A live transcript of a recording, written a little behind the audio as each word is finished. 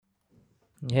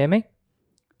You hear me?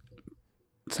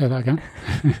 Say that again.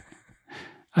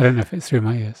 I don't know if it's through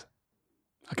my ears.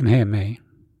 I can hear me.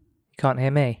 You can't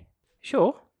hear me?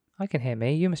 Sure, I can hear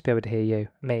me. You must be able to hear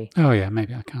me. Oh, yeah,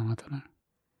 maybe I can. I don't know.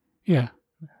 Yeah.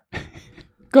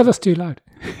 God, that's too loud.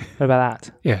 What about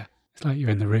that? Yeah, it's like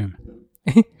you're in the room.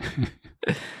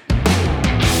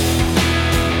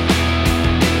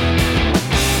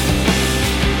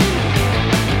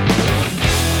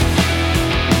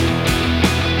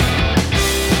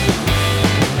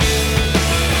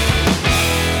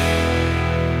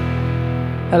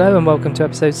 Hello and welcome to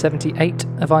episode 78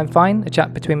 of I'm Fine, a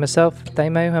chat between myself,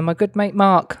 Damo, and my good mate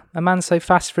Mark. A man so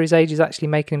fast for his age is actually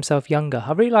making himself younger.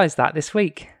 I realised that this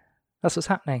week. That's what's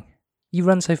happening. You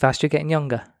run so fast, you're getting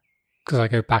younger. Because I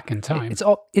go back in time.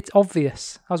 It's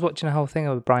obvious. I was watching a whole thing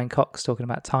of Brian Cox talking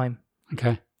about time.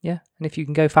 Okay. Yeah, and if you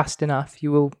can go fast enough,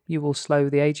 you will slow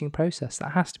the aging process.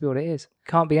 That has to be what it is.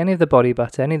 Can't be any of the body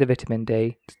butter, any of the vitamin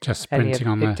D. Just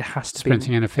sprinting it has to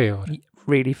sprinting in a field.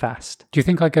 Really fast. Do you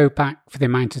think I go back for the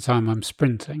amount of time I'm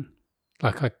sprinting?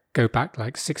 Like I go back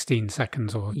like 16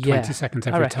 seconds or 20 seconds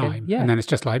every time. Yeah. And then it's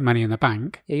just like money in the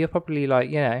bank. Yeah, you're probably like,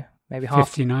 maybe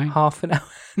 59? half an hour.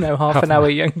 No, half an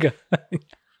hour younger. I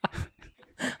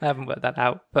haven't worked that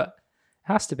out, but it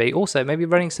has to be. Also, maybe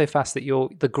running so fast that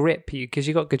the grip, because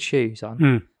you've got good shoes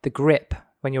on, the grip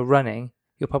when you're running,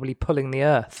 you're probably pulling the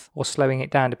earth or slowing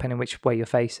it down depending which way you're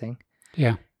facing.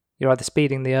 Yeah. You're either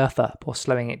speeding the earth up or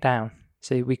slowing it down.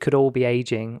 So we could all be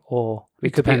aging, or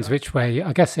it depends which way.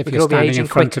 I guess if you're standing in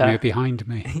front of me or behind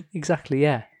me. Exactly,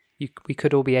 yeah. We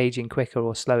could all be aging quicker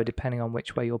or slower depending on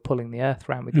which way you're pulling the earth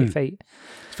around with your feet.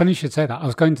 It's funny you should say that. I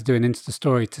was going to do an Insta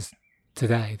story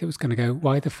today that was going to go,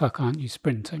 why the fuck aren't you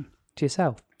sprinting? To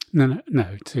yourself? No,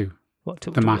 to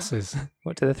the masses.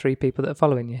 What, to the 3 people that are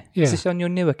following you? Yeah. Is this on your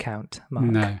new account, Mark?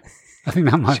 No. I think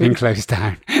that might have been closed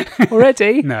down.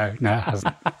 Already? No, it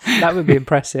hasn't. That would be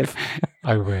impressive.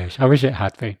 I wish it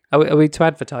had been. Are we to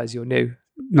advertise your new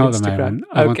Not Instagram? At the moment.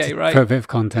 I want to put a bit of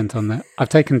content on there. I've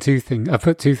taken 2 things. I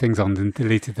put 2 things on and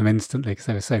deleted them instantly because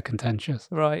they were so contentious.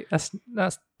 Right.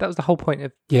 That was the whole point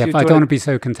of... Yeah, but I don't want to be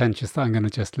so contentious that I'm going to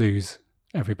just lose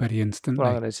everybody instantly. Well,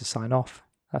 I'm going to just sign off.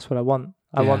 That's what I want.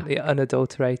 I want the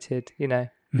unadulterated,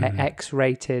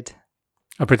 X-rated...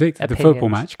 I predicted opinions. The football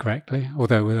match correctly,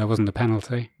 although there wasn't a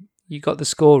penalty. You got the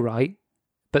score right,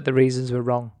 but the reasons were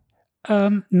wrong.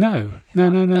 No.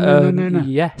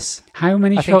 Yes. How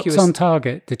many shots on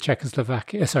target did Czech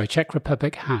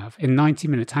Republic have in 90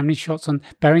 minutes? How many shots on...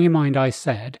 Bearing in mind I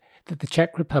said that the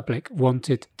Czech Republic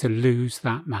wanted to lose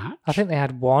that match. I think they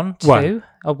had 1, 2.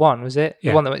 One, was it?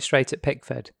 Yeah. The one that went straight at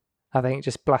Pickford. I think it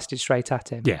just blasted straight at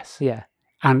him. Yes. Yeah.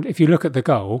 And if you look at the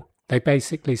goal...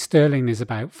 Sterling is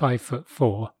about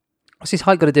 5'4". What's his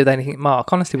height got to do with anything,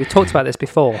 Mark? Honestly, we've talked about this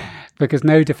before. Because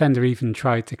no defender even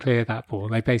tried to clear that ball.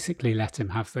 They basically let him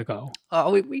have the goal.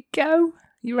 Oh, here we go.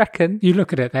 You reckon? You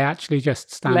look at it, they actually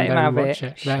just stand let there and him watch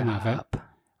have it. Let him have it.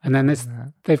 And then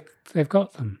they've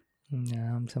got them.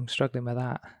 No, I'm struggling with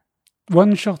that.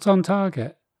 1 shot on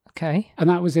target. Okay. And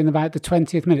that was in about the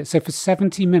 20th minute. So for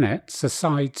 70 minutes, a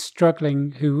side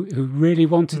struggling who really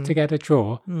wanted to get a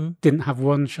draw didn't have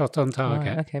 1 shot on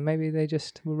target. Right, okay, maybe they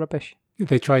just were rubbish.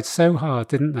 They tried so hard,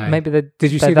 didn't they?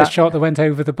 Did you see the shot that went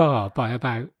over the bar by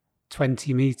about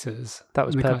 20 metres? That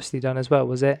was purposely done as well,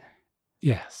 was it?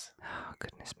 Yes. Oh,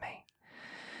 goodness me.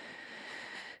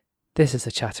 This is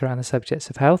a chat around the subjects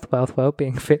of health, wealth,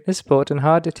 well-being, fitness, sport, and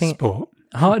hard-hitting... Sport.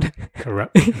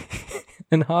 Corrupt.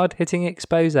 And hard-hitting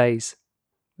exposés,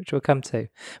 which we'll come to.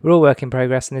 We're all work in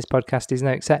progress, and this podcast is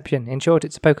no exception. In short,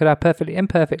 it's a poke at our perfectly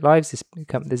imperfect lives.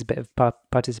 There's a bit of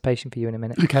participation for you in a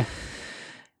minute. Okay.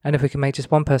 And if we can make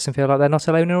just one person feel like they're not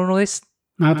alone in all this...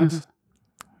 Madness.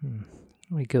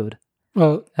 Very good.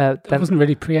 Well, that wasn't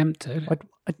really preempted. I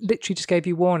literally just gave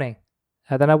you warning.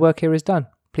 Then our work here is done.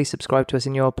 Please subscribe to us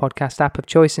in your podcast app of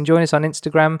choice and join us on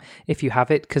Instagram if you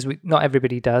have it, because not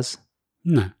everybody does.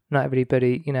 No. Not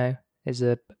everybody, is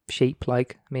a sheep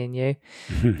like me and you.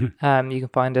 You can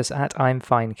find us at I'm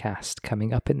Finecast.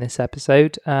 Coming up in this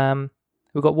episode,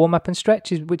 we've got warm up and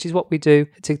stretches, which is what we do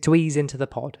to ease into the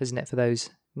pod, isn't it, for those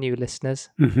new listeners?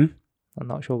 Mm-hmm. I'm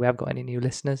not sure we have got any new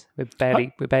listeners. We're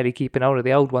barely keeping hold of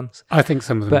the old ones. I think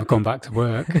some of them have gone back to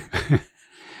work.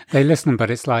 They listen,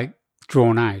 but it's like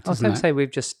drawn out. I was going to say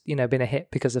we've just been a hit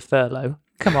because of furlough.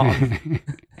 Come on.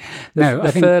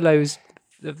 I think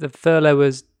the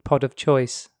furlougher's pod of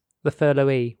choice. The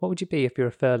furloughy. What would you be if you're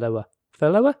a furlougher?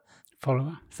 Furlougher?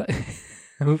 Follower.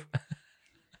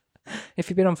 If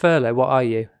you've been on furlough, what are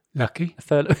you? Lucky. A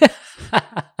furlough.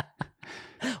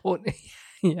 Or,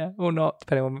 Yeah, or not,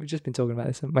 depending on, we've just been talking about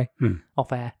this, haven't we?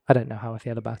 Off air. I don't know how I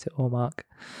feel about it, or Mark.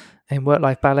 In Work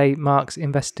Life Ballet, Mark's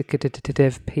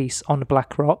investigative piece on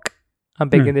BlackRock. I'm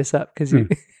bigging this up because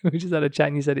we just had a chat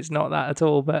and you said it's not that at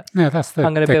all, but no, that's the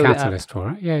I'm going to build catalyst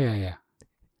for it. Yeah.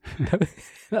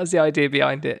 That's the idea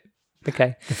behind it.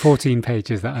 Okay. The 14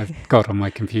 pages that I've got on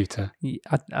my computer.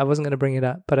 I wasn't going to bring it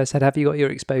up, but I said, have you got your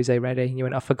expose ready? And you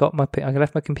went, I forgot I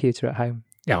left my computer at home.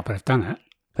 Yeah, but I've done it.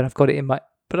 But I've got it in my...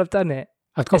 But I've done it.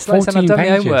 I've got it's 14 like saying, I've done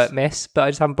pages. my homework, miss, but I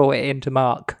just haven't brought it in to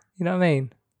Mark. You know what I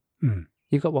mean?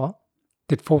 You've got what?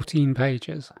 Did 14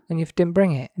 pages. And you didn't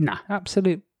bring it? Nah.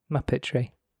 Absolute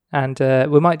muppetry. And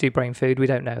we might do brain food. We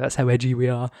don't know. That's how edgy we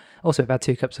are. Also, we've had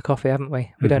 2 cups of coffee, haven't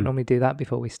we? We don't normally do that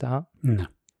before we start. No.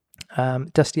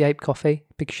 Dusty Ape Coffee.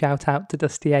 Big shout out to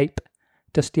Dusty Ape.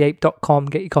 DustyApe.com.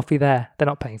 Get your coffee there. They're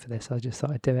not paying for this. I just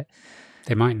thought I'd do it.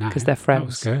 They might now. Because they're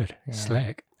friends. That was good. Yeah.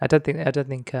 Slick. I don't think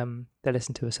they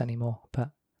listen to us anymore. But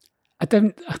I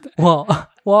don't...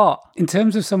 What? In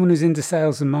terms of someone who's into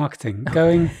sales and marketing,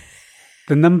 going...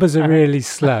 The numbers are really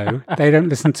slow. They don't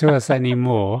listen to us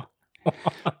anymore.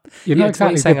 You're not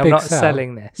exactly saying the I'm big not sell.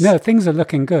 selling this. No, things are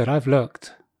looking good. I've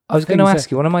looked. I was going to ask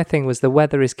you, one of my thing was the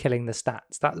weather is killing the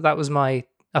stats. That was I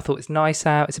thought it's nice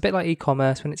out. It's a bit like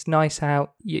e-commerce. When it's nice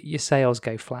out, your sales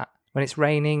go flat. When it's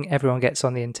raining, everyone gets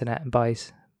on the internet and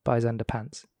buys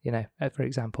underpants, for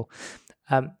example.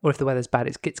 Or if the weather's bad,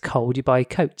 it gets cold, you buy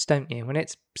coats, don't you? When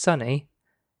it's sunny,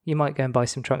 you might go and buy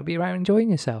some trunk, but you're out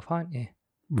enjoying yourself, aren't you?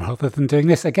 Rather than doing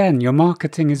this again, your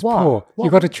marketing is poor.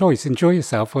 You've got a choice: enjoy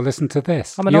yourself or listen to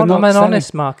this. I'm an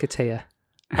honest marketeer.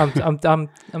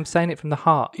 I'm saying it from the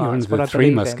heart. You're one of the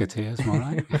 3 Musketeers, more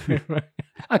right?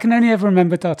 I can only ever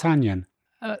remember D'Artagnan.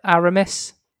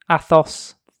 Aramis,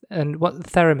 Athos, and what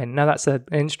theremin? No, that's an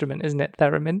instrument, isn't it?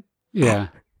 Theremin. Yeah,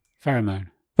 pheromone.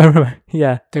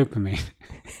 Yeah, dopamine.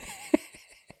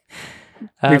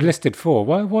 We've listed 4.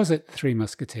 Why was it 3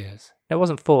 Musketeers? It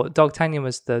wasn't 4. D'Artagnan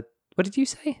was the... What did you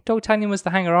say? D'Artagnan was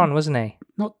the hanger-on, wasn't he?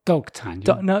 Not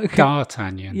Dogtagnan. No.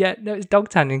 D'Artagnan. Yeah, no, it's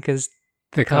Dogtagnan because...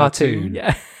 The cartoon.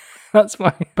 Yeah, that's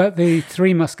why. But the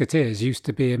 3 Musketeers used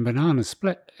to be in Banana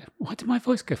Split. Why did my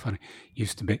voice go funny?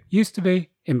 Used to be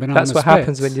in Banana Splits. That's what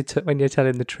happens when you're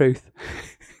telling the truth.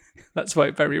 That's why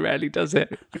it very rarely does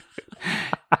it.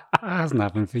 That hasn't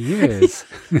happened for years.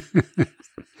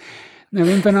 No,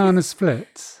 in Banana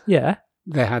Splits. Yeah.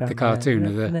 They had the cartoon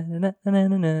of the...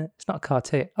 It's not a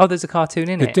cartoon. Oh, there's a cartoon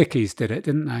in it. The Dickies did it,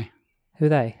 didn't they? Who are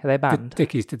they? Are they a band? The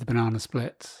Dickies did the Banana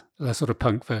Splits. The sort of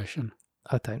punk version.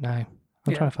 I don't know.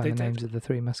 I'm trying to find the names of the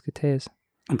 3 Musketeers.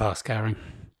 I'm past caring.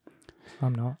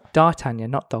 I'm not. D'Artagnan,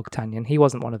 not Dogtagnan. He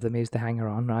wasn't one of them. He was the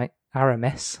hanger-on, right?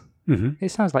 Aramis. Mm-hmm. It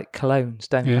sounds like colognes,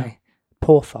 don't they?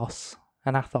 Porthos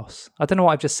and Athos. I don't know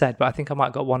what I've just said, but I think I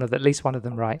might have got at least one of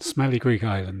them right. Smelly Greek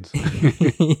islands.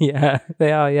 Yeah,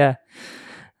 they are, yeah.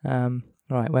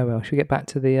 Right, where will? Should we get back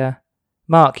to the...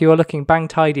 Mark, you are looking bang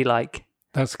tidy like.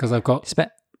 That's because I've got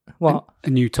what? A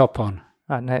new top on.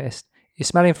 I noticed. You're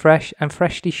smelling fresh and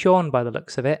freshly shorn by the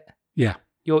looks of it. Yeah.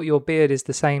 Your beard is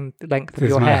the same length of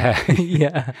There's your my hair.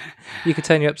 Yeah. You could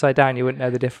turn you upside down, you wouldn't know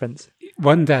the difference.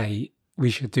 One day, we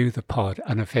should do the pod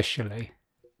unofficially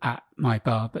at my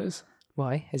barber's.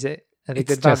 Why? Are they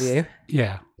good value?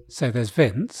 Yeah. So there's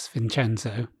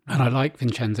Vincenzo, and I like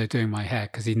Vincenzo doing my hair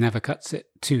because he never cuts it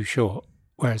too short,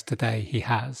 whereas today he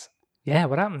has. Yeah,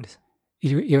 what happened?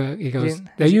 He goes,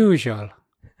 the usual,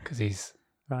 because he's...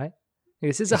 Right. He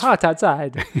goes, it's hot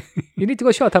outside. You need to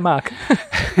go shorter, Mark.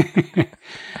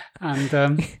 And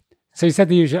so he said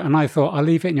the usual, and I thought, I'll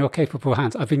leave it in your capable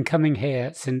hands. I've been coming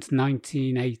here since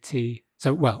 1980,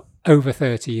 so, over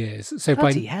 30 years. So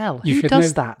Bloody hell, who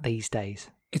does that these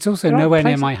days? It's also nowhere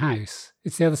near my house.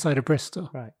 It's the other side of Bristol.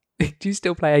 Right. Do you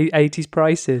still pay 80s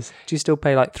prices? Do you still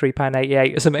pay like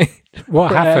 £3.88 or something?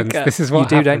 What happens? This is what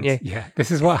you happens. do, don't you? Yeah,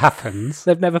 this is what happens.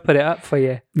 They've never put it up for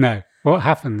you. No. What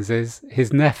happens is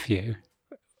his nephew...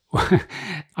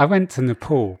 I went to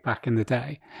Nepal back in the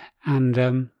day,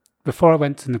 and before I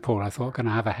went to Nepal, I thought I'm going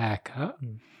to have a haircut.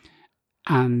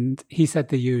 And he said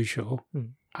the usual.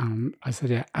 I said,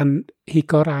 yeah. And he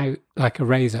got out like a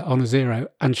razor on a zero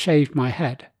and shaved my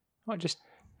head.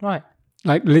 Right.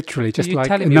 Like literally, just like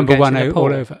a number 1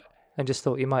 all over. And just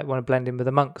thought you might want to blend in with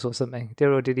the monks or something.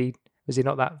 Or was he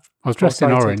not that? I was dressed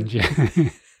in orange,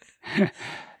 yeah.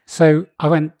 So I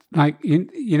went like, you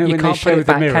know, when they show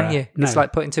the mirror. Can you? No. It's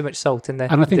like putting too much salt in there.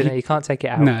 And I think you can't take it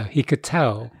out. No, he could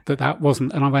tell that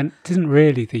wasn't. And I went, it isn't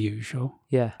really the usual.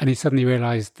 Yeah. And he suddenly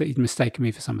realised that he'd mistaken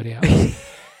me for somebody else.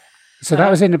 So that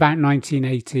was in about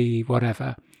 1980,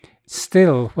 whatever.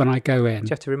 Still, when I go in... Do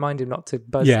you have to remind him not to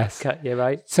cut you,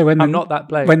 right? So when I'm not that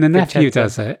bloke. When the nephew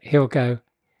does it, he'll go,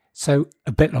 so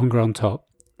a bit longer on top,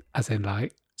 as in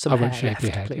like, Some I won't hair shave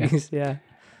your left, head. please. Yeah.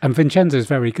 And Vincenzo's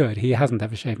very good. He hasn't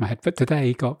ever shaved my head, but today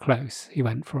he got close. He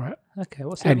went for it. Okay.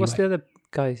 What's Anyway. the other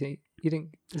guy? You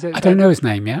didn't? Is it, I don't know his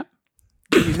name yet,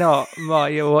 You're not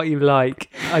what you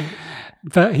like.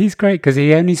 but he's great because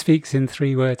he only speaks in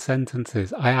 3-word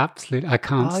sentences. I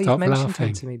can't you've stop mentioned laughing.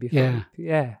 him to me before. Yeah.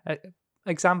 Yeah.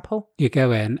 Example? You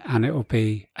go in and it'll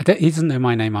be. He doesn't know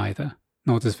my name either,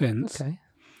 nor does Vince. Okay.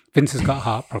 Vince has got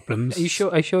heart problems. Are you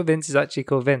sure Vince is actually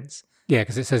called Vince? Yeah,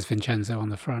 because it says Vincenzo on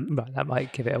the front. Right, that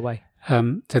might give it away.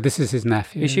 So this is his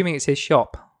nephew. You're assuming it's his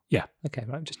shop? Yeah. Okay,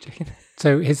 right, I'm just checking.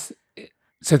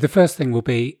 So the first thing will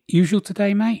be, usual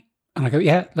today, mate? And I go,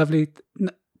 yeah, lovely.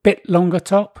 Bit longer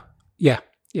top? Yeah.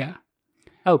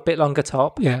 Oh, bit longer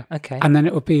top? Yeah. Okay. And then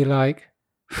it will be like,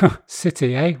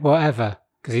 City, eh? Whatever.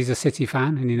 Because he's a City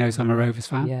fan and he knows I'm a Rovers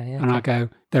fan. Yeah. And I go,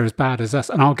 they're as bad as us.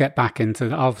 And I'll get back into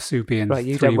I'll soon be in right,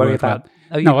 you don't worry about...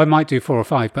 No, I might do 4 or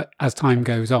 5, but as time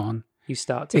goes on, you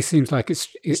start to... it seems like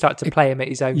you start to play him at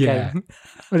his own game.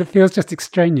 But it feels just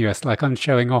extraneous, like I'm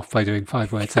showing off by doing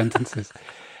 5-word sentences.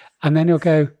 And then he'll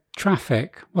go,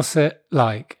 traffic, what's it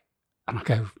like? And I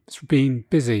go, it's been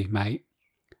busy, mate.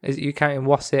 Is you counting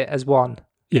what's it as one?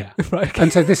 Yeah. Right. Okay.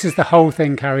 And so this is the whole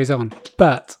thing carries on.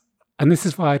 But, and this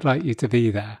is why I'd like you to be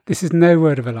there, this is no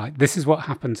word of a lie. This is what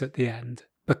happens at the end.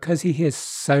 Because he is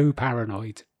so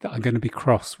paranoid that I'm going to be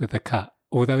cross with the cut,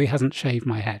 although he hasn't shaved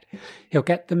my head, he'll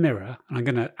get the mirror, and I'm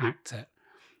going to act it,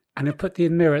 and he'll put the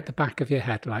mirror at the back of your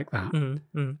head like that.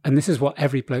 And this is what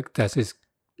every bloke does is,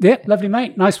 yeah, lovely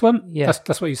mate, nice one. Yeah.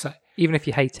 That's what you say. Even if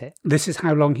you hate it. This is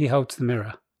how long he holds the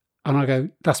mirror. And I go,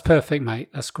 that's perfect, mate.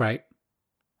 That's great.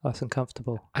 That's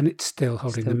uncomfortable. And it's still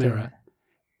holding Still the doing mirror. it.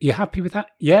 You happy with that?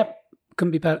 Yep.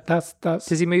 Couldn't be better. That's.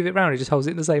 Does he move it round or just holds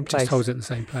it in the same place? Just holds it in the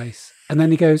same place. And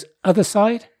then he goes, other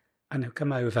side, and he'll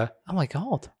come over. Oh my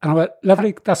God. And I went,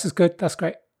 lovely, that's as good, that's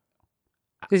great.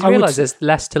 Does you realise there's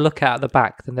less to look at the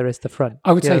back than there is the front?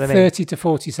 I would say what 30 to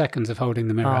 40 seconds of holding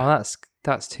the mirror. Oh,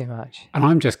 that's too much. And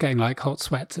I'm just getting like hot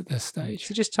sweats at this stage.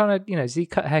 So just trying to, does he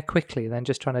cut hair quickly and then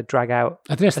just trying to drag out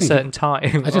I just a think certain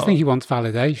time? I just think he wants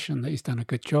validation that he's done a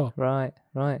good job. Right.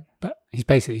 But he's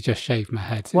basically just shaved my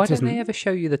head. Why don't they ever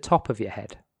show you the top of your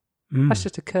head? That's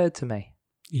just occurred to me.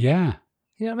 Yeah.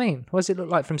 You know what I mean? What does it look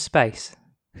like from space?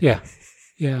 Yeah.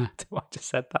 I just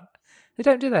said that. They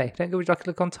don't, do they? They don't go with like a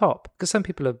look on top? Because some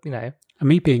people are, And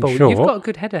me being bald. short. You've got a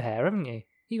good head of hair, haven't you?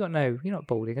 You're not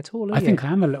balding at all, are you? I think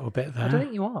I am a little bit there. I don't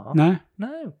think you are. No?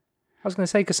 No. I was going to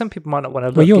say, because some people might not want to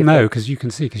look. Well, you'll know because you can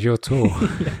see because you're tall.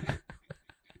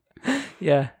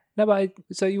 Yeah. No, but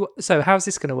so how's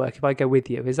this going to work if I go with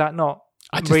you? Is that not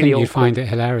I just really think you'd awkward? find it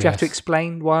hilarious. Do you have to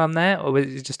explain why I'm there, or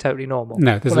is it just totally normal?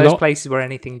 No, there's one a of those lot. places where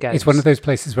anything goes. It's one of those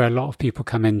places where a lot of people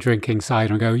come in drinking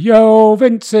cider and go, "Yo,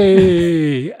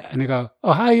 Vincey," and they go,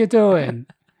 "Oh, how you doing?"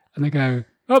 And they go,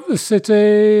 "Up the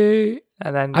city,"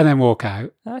 and then walk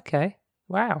out. Okay,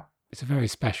 wow, it's a very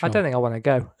special. I don't think I want to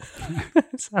go.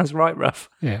 Sounds right rough.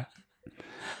 Yeah,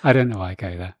 I don't know why I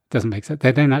go there. Doesn't make sense.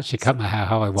 They don't actually cut my hair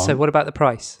how I want. So what about the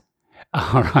price?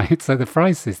 All right. So the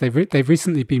prices they've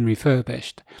recently been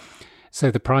refurbished, so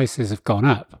the prices have gone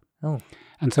up. Oh.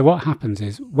 And so what happens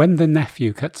is when the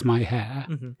nephew cuts my hair,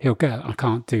 he'll go, I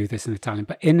can't do this in Italian,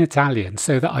 but in Italian,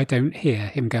 so that I don't hear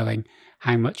him going,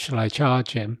 how much shall I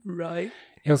charge him? Right.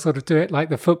 He'll sort of do it like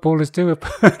the footballers do.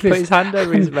 Put his hand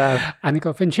over his mouth. And he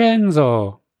go,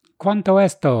 Vincenzo, quanto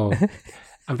esto?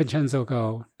 And Vincenzo will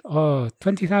go, oh,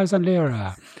 20,000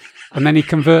 lira. And then he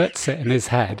converts it in his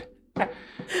head.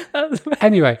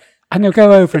 Anyway, and he'll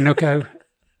go over and he'll go,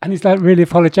 and he's like really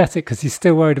apologetic because he's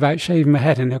still worried about shaving my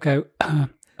head, and he'll go,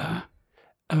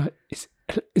 is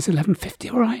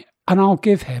 11.50 all right? And I'll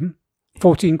give him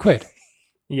 14 quid.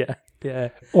 Yeah.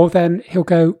 Or then he'll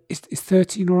go, is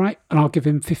 13 all right? And I'll give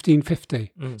him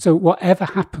 15.50. So whatever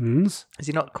happens, is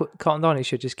he not cottoned on? He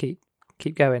should just keep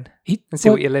going and see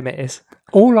what your limit is.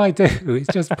 All I do is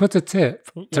just put a tip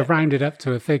to round it up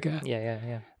to a figure.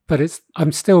 Yeah. But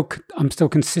I'm still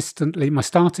consistently, my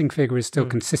starting figure is still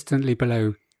consistently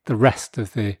below the rest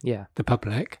of the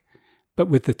public, but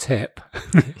with the tip,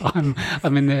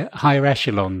 I'm in the higher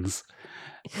echelons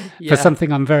for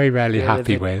something I'm very rarely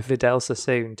happy with. Vidal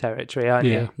Sassoon territory, aren't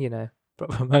you?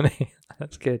 Proper money.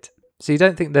 That's good. So you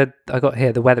don't think that I got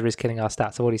here? The weather is killing our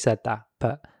stats. I've already said that,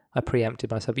 but I preempted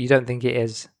myself. But you don't think it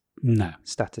is? No,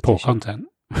 statistician. Poor content.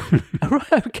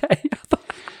 Right. Okay.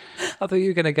 I thought you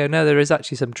were going to go, no, there is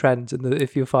actually some trends, and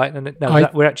if you're fighting,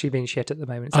 we're actually being shit at the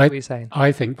moment. Is that what you're saying?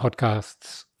 I think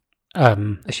podcasts...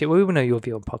 shit, we will know your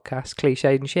view on podcasts,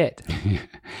 cliched and shit.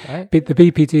 Right? But the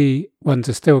BPD ones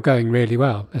are still going really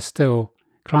well. They're still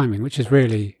climbing, which is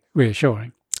really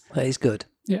reassuring. That is good.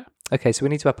 Yeah. Okay, so we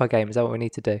need to up our game. Is that what we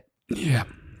need to do? Yeah.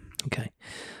 Okay.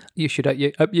 You should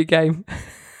up your game.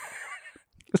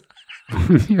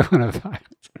 You're on about.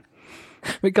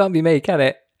 It can't be me, can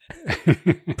it?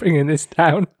 Bringing this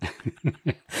down.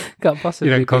 Can't possibly.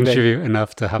 You don't be contribute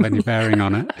enough to have any bearing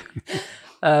on it.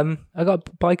 I got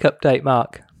a bike update,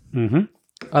 Mark. Mm-hmm.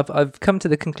 I've come to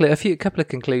the couple of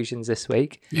conclusions this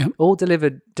week. Yep. All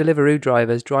Deliveroo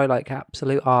drivers drive like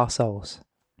absolute arseholes.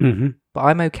 Mm-hmm. But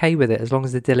I'm okay with it as long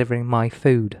as they're delivering my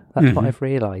food. That's what I've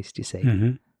realised, you see.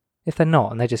 Mm-hmm. If they're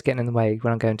not and they're just getting in the way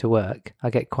when I'm going to work, I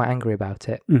get quite angry about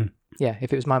it. Mm. Yeah,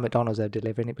 if it was my McDonald's they're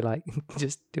delivering, it'd be like,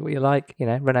 just do what you like,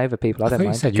 run over people. I don't thought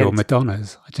mind. you said your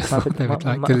Madonnas. I just thought they would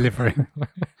like delivering.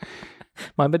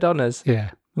 My Madonnas.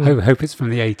 Yeah. Hope it's from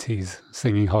the 80s,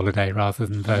 singing Holiday rather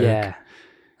than Vogue. Yeah.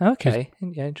 Okay.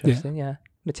 Yeah, interesting. Yeah.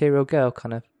 Material Girl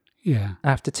kind of. Yeah.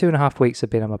 After 2.5 weeks of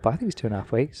being on my bike, I think it was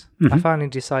 2.5 weeks, I finally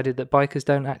decided that bikers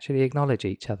don't actually acknowledge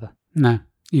each other. No,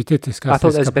 you did discuss. I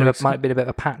thought this there might have been a bit of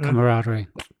a pattern. Camaraderie.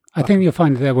 I think you'll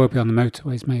find that there will be on the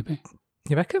motorways, maybe.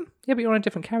 You reckon? Yeah, but you're on a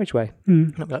different carriageway.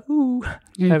 Mm. I'm like, ooh. Yeah,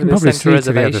 you over can the probably centre see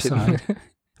to the other reservation. side.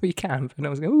 Well, you can, but I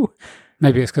was going, ooh.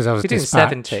 Maybe it's because I was You're doing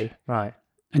dispatched 70, right?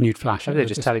 and you'd flash it. Maybe they're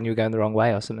just telling you you're going the wrong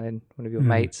way or something, one of your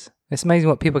mates. It's amazing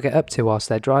what people get up to whilst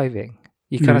they're driving.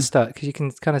 You kind of start, because you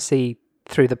can kind of see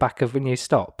through the back of, when you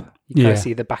stop, you kind of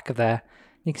see the back of their,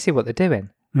 you can see what they're doing.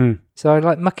 Mm. So I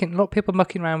like a lot of people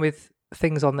mucking around with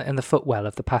things in the footwell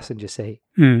of the passenger seat,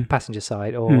 passenger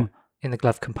side, or in the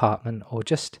glove compartment, or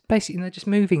just basically they're just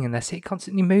moving in their seat,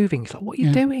 constantly moving. It's like, what are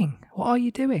you doing? What are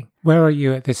you doing? Where are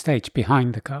you at this stage?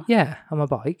 Behind the car? Yeah, on my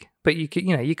bike, but you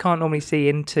can't normally see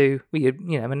into. Well,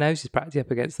 my nose is practically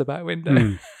up against the back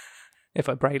window. If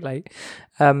I brake late,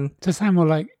 does sound more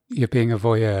like you're being a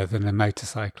voyeur than a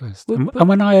motorcyclist. And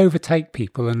when I overtake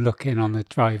people and look in on the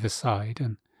driver's side,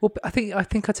 and I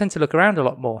think I tend to look around a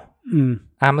lot more.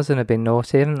 Amazon have been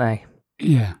naughty, haven't they?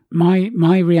 Yeah,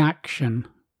 my reaction,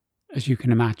 as you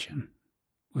can imagine,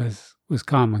 was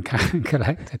calm and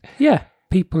collected. Yeah,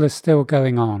 people are still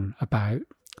going on about.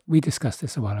 We discussed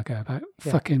this a while ago about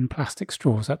fucking plastic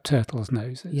straws up turtles'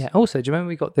 noses. Yeah. Also, do you remember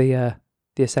we got the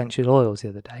essential oils the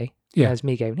other day? Yeah. There's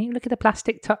me going, hey, look at the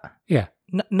plastic top. Yeah.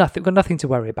 Nothing. Got nothing to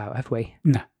worry about, have we?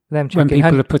 No. Them when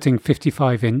people are putting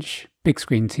 55-inch big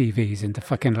screen TVs into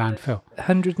fucking landfill.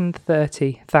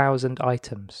 130,000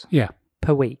 items. Yeah.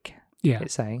 Per week. Yeah.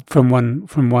 It's saying. From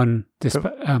one. This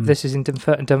is in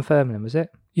Dunfermline, was it?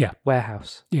 Yeah.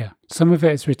 Warehouse. Yeah. Some of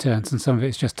it is returns and some of it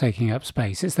is just taking up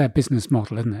space. It's their business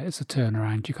model, isn't it? It's a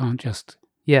turnaround. You can't just...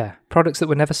 Yeah. Products that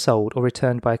were never sold or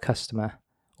returned by a customer.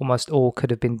 Almost all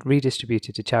could have been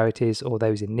redistributed to charities or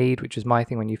those in need, which was my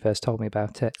thing when you first told me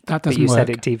about it. That doesn't work. But you said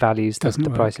it devalues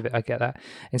the price of it. I get that.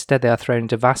 Instead, they are thrown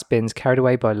into vast bins, carried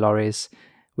away by lorries,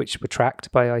 which were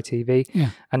tracked by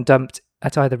ITV, and dumped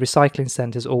at either recycling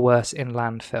centres or worse, in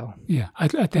landfill. Yeah,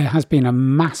 there has been a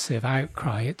massive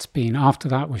outcry. It's been, after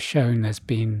that was shown, there's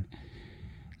been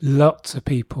lots of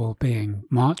people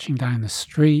marching down the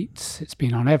streets. It's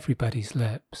been on everybody's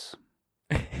lips.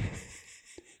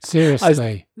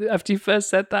 Seriously. After you first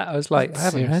said that, I was like, I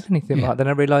haven't heard anything like that. Then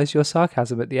I realised your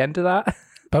sarcasm at the end of that.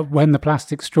 But when the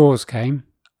plastic straws came,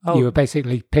 you were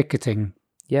basically picketing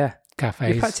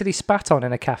cafes. You practically spat on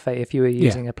in a cafe if you were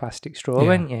using a plastic straw,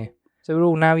 weren't you? So we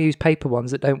all now use paper ones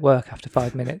that don't work after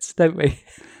 5 minutes, don't we?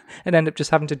 And end up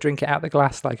just having to drink it out the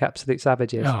glass like absolute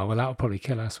savages. Oh, well, that'll probably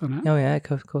kill us, won't it? Oh, yeah,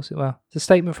 of course it will. It's a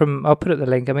statement from, I'll put up the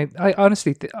link. I mean, I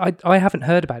honestly, I haven't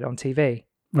heard about it on TV.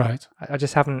 Right. I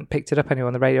just haven't picked it up anywhere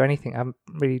on the radio or anything. I'm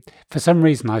really... For some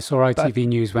reason, I saw ITV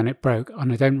News when it broke,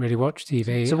 and I don't really watch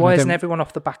TV. So why isn't everyone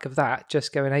off the back of that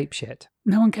just going apeshit?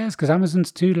 No one cares, because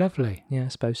Amazon's too lovely. Yeah, I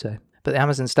suppose so. But the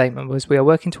Amazon statement was, we are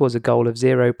working towards a goal of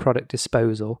zero product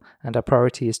disposal, and our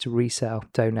priority is to resell,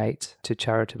 donate to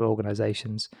charitable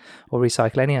organisations, or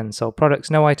recycle any unsold products.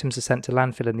 No items are sent to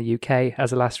landfill in the UK.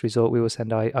 As a last resort, we will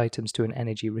send items to an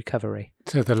energy recovery.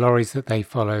 So the lorries that they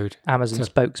followed... Amazon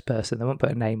spokesperson, they won't put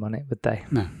a name on it, would they?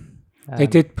 No. They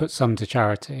did put some to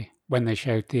charity. When they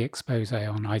showed the expose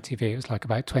on ITV, it was like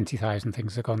about 20,000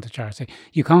 things have gone to charity.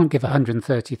 You can't give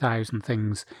 130,000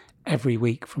 things every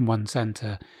week from one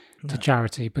centre to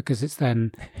charity, because it's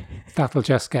then that'll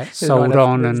just get sold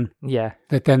on, and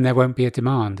then there won't be a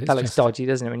demand. That looks dodgy,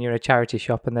 doesn't it? When you're in a charity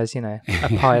shop and there's a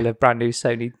pile of brand new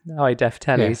Sony high def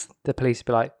tellies, the police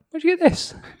will be like, "Where'd you get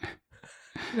this?"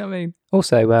 You know what I mean?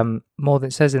 Also,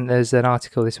 there's an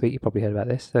article this week, you probably heard about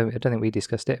this, so I don't think we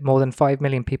discussed it. More than 5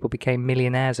 million people became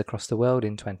millionaires across the world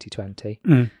in 2020.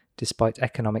 despite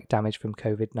economic damage from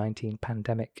COVID-19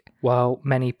 pandemic. While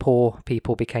many poor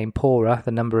people became poorer,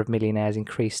 the number of millionaires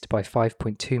increased by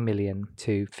 5.2 million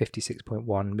to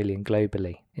 56.1 million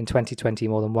globally. In 2020,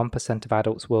 more than 1% of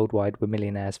adults worldwide were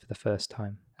millionaires for the first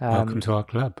time. Welcome to our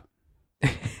club.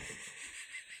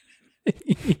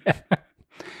 Yeah.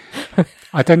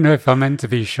 I don't know if I'm meant to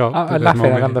be shocked. I'm laughing,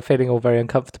 and I'm feeling all very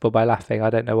uncomfortable by laughing. I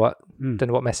don't know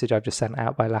what message I've just sent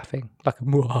out by laughing. Like a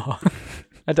mwah.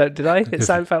 Did I? It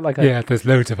felt like yeah, there's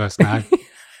loads of us now.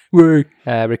 Woo.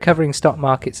 Recovering stock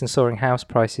markets and soaring house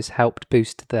prices helped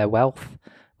boost their wealth.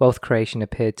 Wealth creation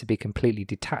appeared to be completely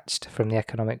detached from the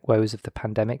economic woes of the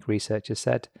pandemic, researchers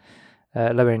said.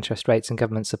 Lower interest rates and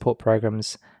government support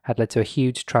programs had led to a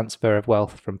huge transfer of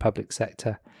wealth from public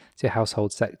sector to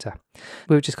household sector.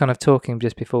 We were just kind of talking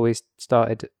just before we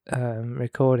started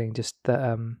recording, just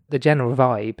that the general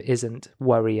vibe isn't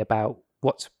worry about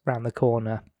what's round the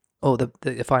corner or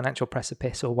the financial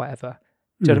precipice or whatever.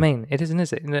 Do you know what I mean? It isn't,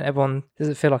 is it? Everyone, does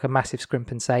it feel like a massive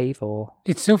scrimp and save, or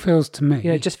it still feels to me?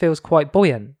 It just feels quite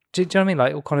buyant. Do you know what I mean?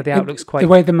 Like, kind of the outlook's quite... The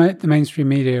way the mainstream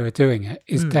media are doing it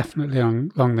is definitely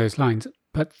along those lines.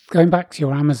 But going back to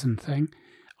your Amazon thing,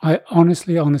 I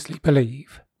honestly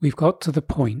believe we've got to the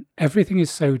point, everything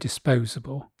is so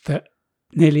disposable that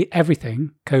nearly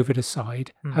everything, COVID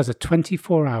aside, has a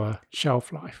 24-hour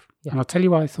shelf life. Yeah. And I'll tell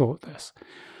you why I thought this.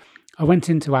 I went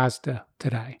into Asda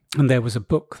today and there was a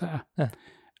book there.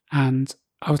 And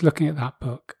I was looking at that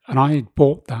book, and I had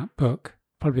bought that book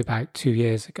probably about 2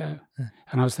 years ago.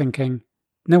 And I was thinking,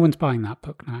 no one's buying that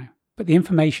book now. But the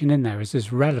information in there is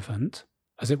as relevant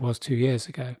as it was 2 years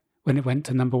ago when it went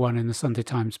to number 1 in the Sunday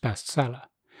Times bestseller.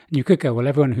 And you could go, well,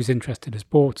 everyone who's interested has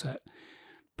bought it.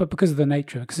 But because of the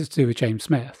nature, because it's to do with James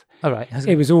Smith,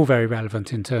 it was all very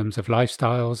relevant in terms of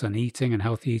lifestyles and eating and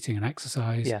healthy eating and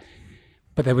exercise. Yeah.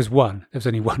 But there was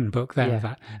only one book there of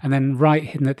that. And then right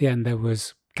hidden at the end, there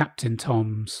was Captain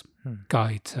Tom's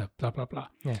guide to blah, blah, blah.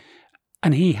 Yeah.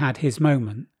 And he had his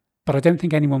moment. But I don't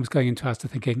think anyone was going into Asda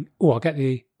thinking, oh, I'll get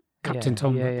the Captain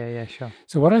Tom book. Yeah, sure.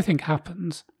 So what I think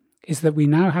happens is that we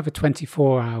now have a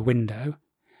 24-hour window.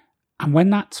 And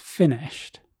when that's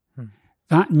finished,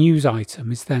 that news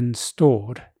item is then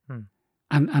stored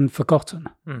and forgotten.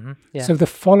 Mm-hmm. Yeah. So the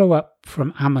follow-up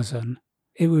from Amazon,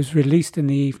 it was released in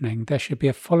the evening. There should be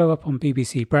a follow-up on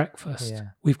BBC Breakfast. Yeah.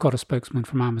 We've got a spokesman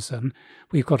from Amazon.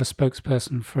 We've got a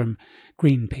spokesperson from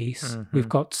Greenpeace. Mm-hmm. We've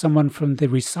got someone from the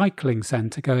recycling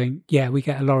centre going, yeah, we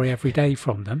get a lorry every day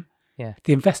from them. Yeah.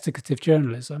 The investigative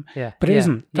journalism. Yeah. But it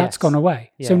isn't. That's gone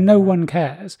away. Yeah. So no one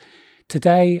cares.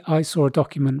 Today, I saw a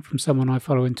document from someone I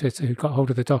follow on Twitter who got hold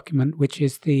of the document, which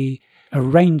is the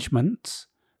arrangements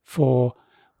for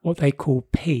what they call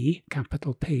P,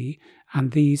 capital P,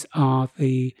 and these are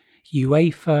the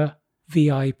UEFA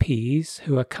VIPs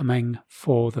who are coming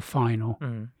for the final.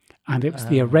 And it was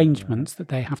the arrangements that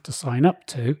they have to sign up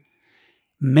to.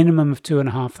 Minimum of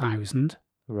 2,500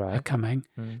 are coming.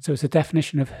 So it's a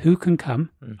definition of who can come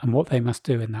and what they must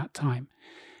do in that time.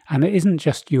 And it isn't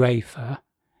just UEFA.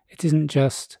 It isn't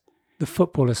just the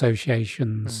football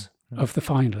associations of the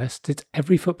finalists. It's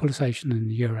every football association in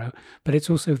the Euro, but it's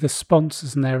also the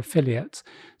sponsors and their affiliates.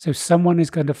 So someone is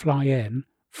going to fly in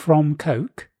from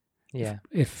Coke. Yeah.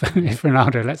 If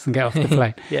Ronaldo lets them get off the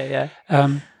plane.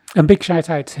 And big shout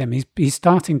out to him. He's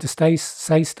starting to say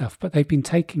stuff, but they've been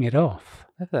taking it off.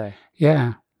 Have they?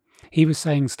 Yeah. He was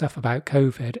saying stuff about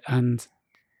COVID, and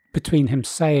between him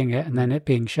saying it and then it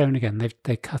being shown again,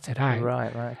 they cut it out.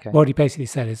 Right, okay. What he basically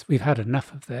said is, we've had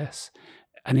enough of this.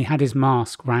 And he had his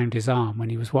mask round his arm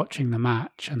when he was watching the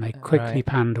match, and they quickly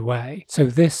panned away. So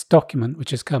this document,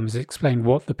 which has come, has explained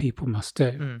what the people must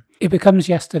do. It becomes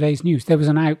yesterday's news. There was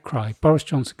an outcry. Boris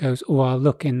Johnson goes, oh, I'll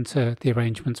look into the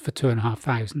arrangements for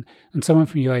 2,500. And someone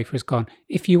from UEFA has gone,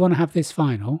 if you want to have this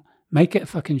final, make it a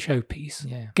fucking showpiece.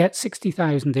 Yeah. Get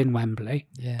 60,000 in Wembley.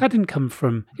 Yeah. That didn't come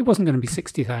from... It wasn't going to be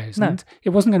 60,000. No. It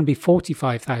wasn't going to be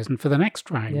 45,000 for the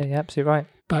next round. Yeah, absolutely right.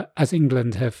 But as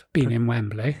England have been in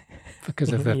Wembley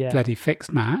because of the bloody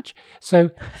fixed match. So,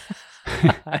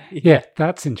 yeah,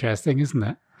 that's interesting, isn't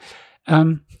it?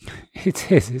 It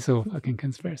is. It's all fucking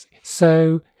conspiracy.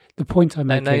 So the point I'm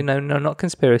making... No, not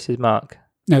conspiracies, Mark.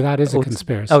 No, that is a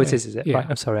conspiracy. Oh, it is it? Yeah. Right,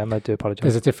 I'm sorry, I do apologise.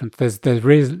 There's a difference. There's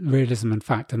realism and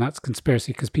fact, and that's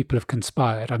conspiracy because people have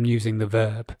conspired. I'm using the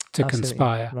verb to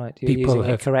conspire. Right, you're using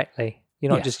it correctly.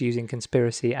 You're not just using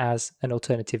conspiracy as an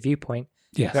alternative viewpoint.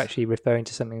 Yes. You're actually referring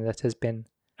to something that has been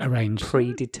arranged,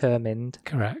 predetermined,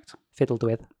 correct, fiddled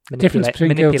with, difference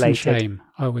between guilt and shame.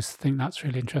 I always think that's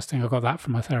really interesting. I got that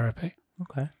from my therapy.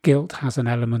 Okay. Guilt has an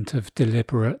element of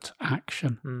deliberate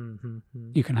action.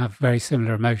 You can have very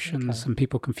similar emotions, and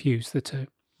people confuse the two.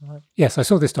 Right. Yes, I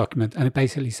saw this document and it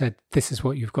basically said, this is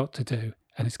what you've got to do.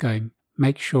 And it's going,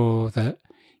 make sure that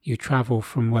you travel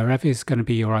from wherever is going to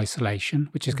be your isolation,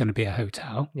 which is going to be a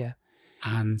hotel. Yeah.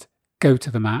 And go to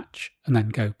the match and then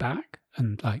go back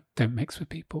and like don't mix with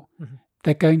people. Mm-hmm.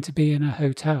 They're going to be in a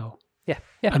hotel. Yeah.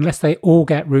 Yeah. Unless they all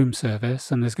get room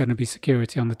service and there's going to be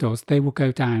security on the doors, they will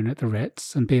go down at the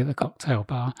Ritz and be at the cocktail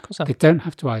bar. Of course so. They don't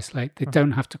have to isolate. They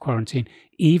don't have to quarantine,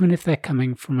 even if they're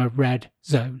coming from a red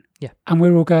zone. Yeah. And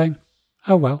we're all going,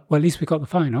 oh, well, at least we got the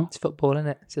final. It's football, isn't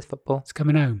it? It's just football. It's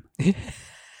coming home.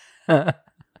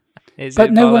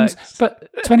 But no one's. But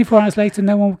 24 hours later,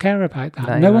 no one will care about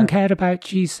that. No one cared about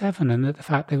G7 and the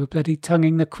fact they were bloody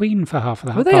tonguing the Queen for half of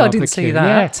that. Were they? I didn't see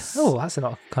that. Yes. Oh, that's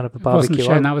not kind of a It barbecue. wasn't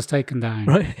shown that was taken down.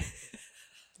 Right.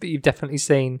 But you've definitely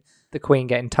seen the Queen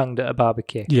getting tongued at a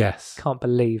barbecue. Yes. Can't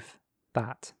believe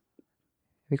that.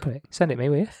 We got it. Send it me,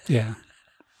 will you? Yeah.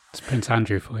 It's Prince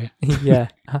Andrew for you. Yeah.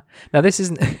 Now this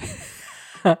isn't.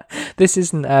 This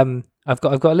isn't. I've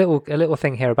got a little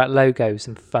thing here about logos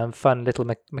and fun little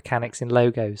mechanics in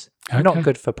logos. Okay. Not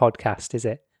good for podcast, is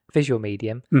it? Visual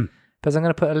medium. But I'm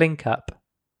going to put a link up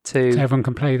to. So everyone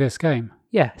can play this game.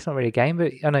 Yeah, it's not really a game,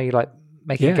 but I know you like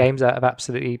making games out of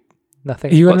absolutely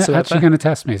nothing. Are you whatsoever. actually going to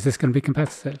test me? Is this going to be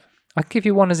competitive? I'll give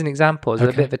you one as an example, as a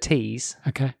bit of a tease.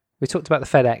 Okay. We talked about the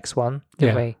FedEx one,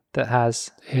 didn't we? That has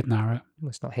hidden arrow. Well,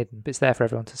 it's not hidden, but it's there for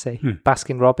everyone to see.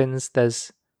 Baskin Robbins,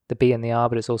 there's the B and the R,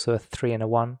 but it's also a 3 and a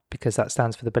 1 because that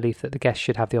stands for the belief that the guest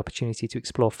should have the opportunity to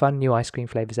explore fun, new ice cream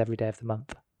flavours every day of the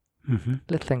month. Mm-hmm.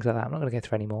 Little things like that. I'm not going to go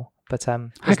through any more. But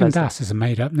Häagen-Dazs is a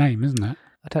made-up name, isn't it?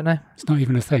 I don't know. It's not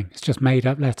even a thing. It's just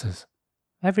made-up letters.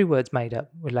 Every word's made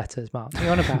up with letters, Mark. What are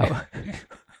you on about?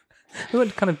 They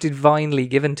weren't kind of divinely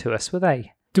given to us, were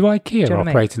they? Do IKEA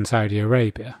operate in Saudi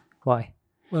Arabia? Why?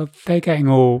 Well, they're getting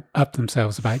all up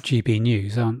themselves about GB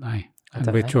News, aren't they?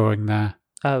 And withdrawing their...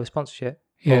 Oh, sponsorship.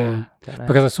 Yeah,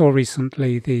 because I saw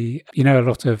recently a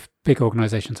lot of big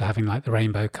organisations are having like the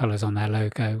rainbow colours on their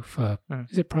logo for,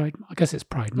 is it Pride? I guess it's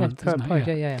Pride Month, isn't Pride,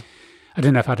 it? Yeah. I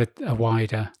don't know if I had a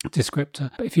wider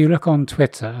descriptor, but if you look on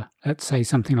Twitter at, say,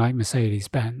 something like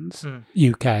Mercedes-Benz,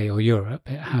 UK or Europe,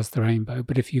 it has the rainbow.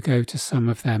 But if you go to some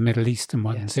of their Middle Eastern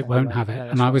ones, it won't have it. Yeah,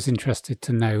 and I was interested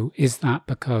to know, is that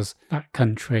because that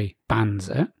country bans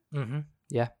it? Mm-hmm.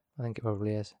 Yeah, I think it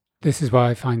probably is. This is why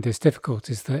I find this difficult,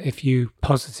 is that if you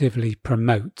positively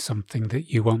promote something that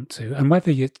you want to, and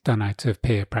whether it's done out of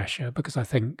peer pressure, because I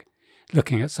think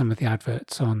looking at some of the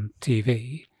adverts on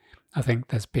TV, I think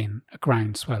there's been a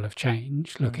groundswell of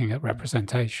change looking at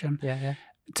representation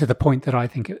to the point that I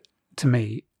think it, to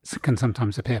me, can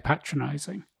sometimes appear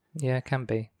patronising. Yeah, it can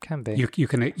be. You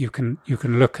can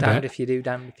look at it. Damned if you do,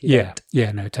 damned if you don't.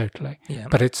 Yeah, no, totally. Yeah.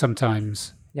 But it's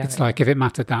sometimes, it's like if it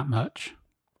mattered that much,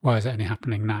 why is it only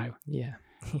happening now? Yeah.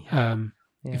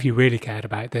 If you really cared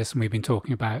about this, and we've been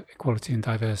talking about equality and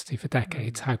diversity for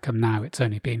decades, how come now it's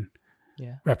only been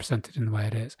represented in the way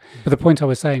it is? But the point I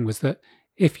was saying was that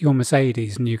if you're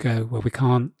Mercedes and you go, well, we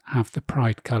can't have the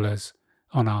pride colours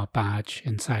on our badge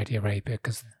in Saudi Arabia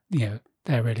because,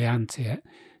 they're really anti it,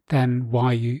 then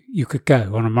why you could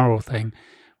go on a moral thing.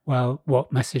 Well,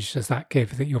 what message does that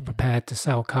give that you're prepared to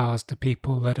sell cars to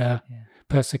people that are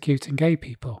persecuting gay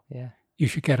people? Yeah. You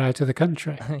should get out of the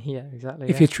country. Yeah, exactly.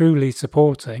 If you're truly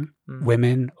supporting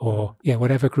women or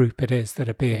whatever group it is that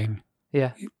are being...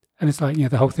 Yeah. And it's like,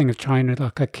 the whole thing of China,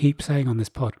 like I keep saying on this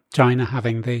pod, China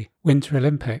having the Winter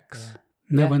Olympics.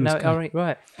 Yeah.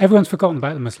 Right. Everyone's forgotten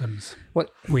about the Muslims. What?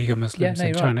 Uyghur Muslims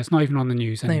in China. Right. It's not even on the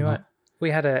news anymore. No, you're right.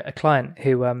 We had a client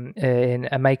who, in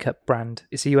a makeup brand,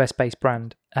 it's a US-based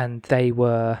brand, and they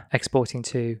were exporting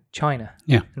to China.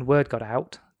 Yeah. And word got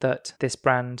out that this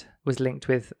brand was linked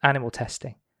with animal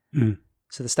testing.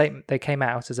 So the statement, they came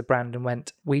out as a brand and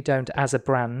went, we don't as a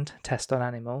brand test on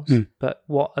animals, but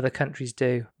what other countries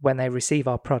do when they receive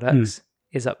our products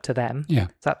is up to them. Yeah.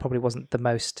 So that probably wasn't the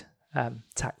most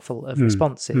tactful of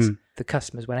responses. The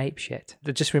customers went apeshit.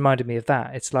 It just reminded me of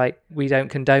that. It's like, we don't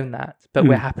condone that, but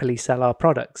we'll happily sell our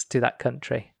products to that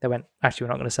country. They went, actually,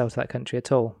 we're not going to sell to that country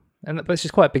at all. But it's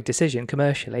just quite a big decision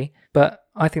commercially, but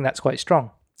I think that's quite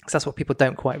strong. Because that's what people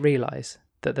don't quite realise,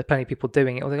 that there are plenty of people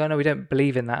doing it. Or they go, no, we don't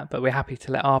believe in that, but we're happy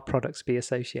to let our products be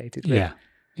associated with it.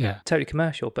 Yeah. Totally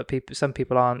commercial, but some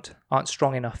people aren't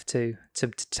strong enough to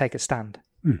take a stand.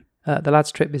 The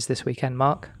lads' trip is this weekend,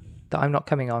 Mark, that I'm not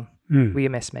coming on. Will you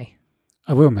miss me?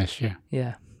 I will miss you.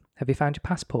 Yeah. Have you found your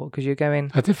passport? Because you're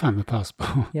going... I did find my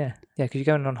passport. Yeah, because you're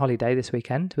going on holiday this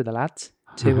weekend with the lads.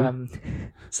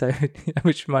 So,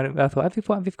 which reminded me, I thought, have you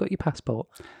got your passport?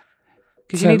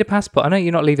 Because you need a passport. I know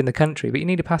you're not leaving the country, but you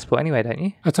need a passport anyway, don't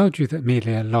you? I told you that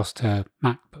Amelia lost her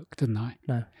MacBook, didn't I?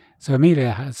 No. So Amelia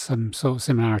has some sort of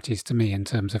similarities to me in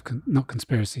terms of not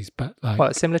conspiracies, but like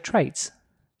What, similar traits?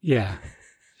 yeah.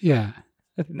 I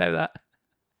didn't know that.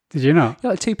 Did you not?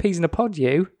 You're like two peas in a pod,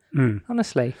 you. Mm.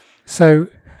 Honestly. So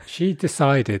she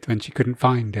decided when she couldn't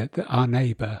find it that our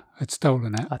neighbour had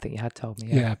stolen it. I think you had told me.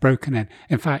 Yeah, broken in.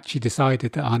 In fact, she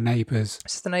decided that our neighbours.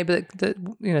 Is this the neighbour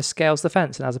that scales the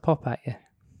fence and has a pop at you?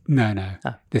 No.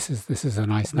 Oh. This is a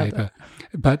nice neighbour,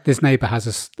 but this neighbour has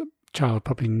a child,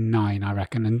 probably 9, I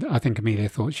reckon, and I think Amelia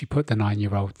thought she put the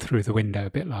 9-year-old through the window, a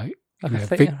bit like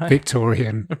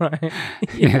Victorian, right?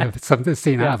 Something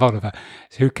seen out of Oliver,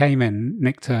 who came in,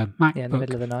 nicked her MacBook, in the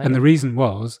middle of the night, and the reason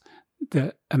was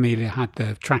that Amelia had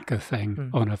the tracker thing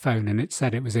on her phone, and it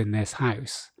said it was in this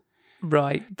house,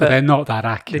 right? But they're not that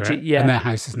accurate, and their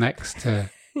house is next to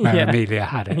where Amelia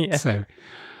had it, so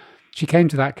she came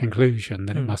to that conclusion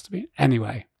that it must have been.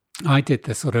 Anyway, I did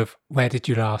the sort of "where did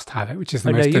you last have it," which is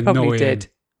the most annoying. Probably did.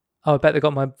 Oh, I bet they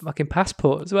got my fucking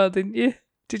passport as well, didn't you?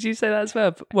 Did you say that as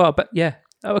well? Well, but yeah.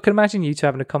 I can imagine you two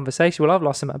having a conversation. Well, I've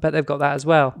lost them. I bet they've got that as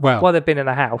well. While they've been in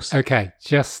a house. Okay,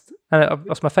 And I've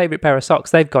lost my favourite pair of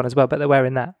socks. They've gone as well, but they're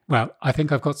wearing that. Well, I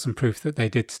think I've got some proof that they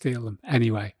did steal them.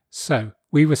 Anyway, so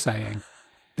we were saying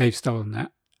they've stolen it.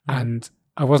 And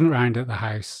I wasn't around at the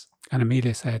house. And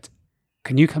Amelia said,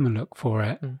 "Can you come and look for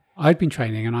it?" I'd been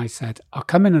training and I said, "I'll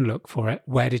come in and look for it.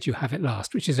 Where did you have it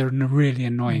last?" Which is a really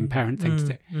annoying parent thing to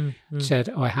do. She said,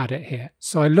 "Oh, I had it here."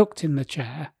 So I looked in the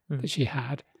chair that she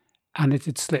had, and it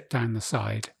had slipped down the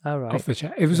side of the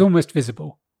chair. It was almost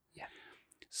visible. Yeah.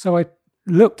 So I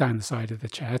looked down the side of the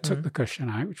chair, took the cushion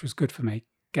out, which was good for me,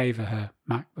 gave her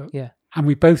MacBook. Yeah. And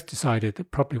we both decided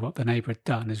that probably what the neighbour had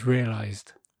done is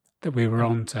realised that we were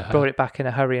on to her. Brought it back in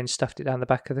a hurry and stuffed it down the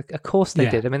back of the... Of course they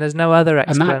did. I mean, there's no other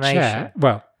explanation. And that chair,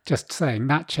 well, just saying,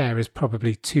 that chair is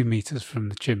probably 2 metres from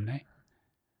the chimney.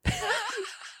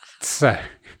 So...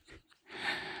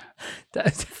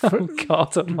 Oh,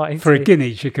 God almighty. For a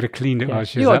guinea, she could have cleaned it while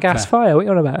she was up there. You got a gas fire, what are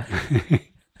you on about?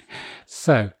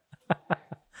 So,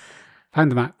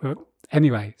 found the MacBook.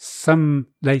 Anyway, some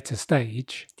later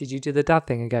stage... Did you do the dad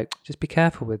thing and go, just be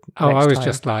careful with I was time.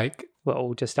 Just like...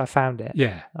 Well, I found it.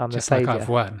 Yeah, I'm just the like I've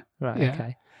won. Right,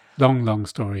 okay. Long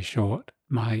story short,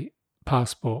 my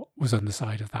passport was on the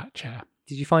side of that chair.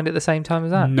 Did you find it at the same time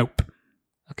as that? Nope.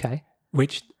 Okay.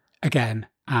 Which, again...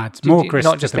 adds more grist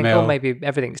not just to the think, mill. Oh, maybe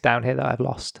everything's down here that I've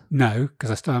lost. No,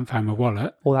 because I still haven't found my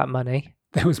wallet. All that money.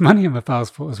 There was money in my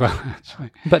passport as well,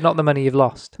 actually. But not the money you've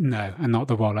lost. No, and not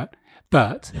the wallet.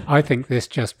 But I think this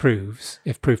just proves,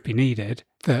 if proof be needed,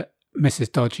 that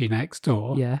Mrs. Dodgy next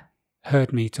door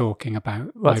heard me talking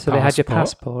about my passport. So they had your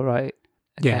passport, right?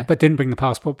 Okay. Yeah, but didn't bring the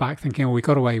passport back thinking, oh, we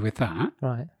got away with that.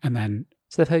 Right. And then...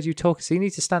 So they've heard you talking. So you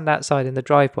need to stand outside in the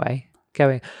driveway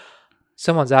going...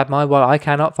 Someone's had my wallet. I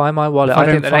cannot find my wallet. I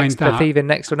think the thieving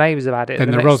next door neighbours have had it. Then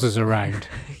the Rozzers are around.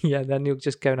 Yeah, then you'll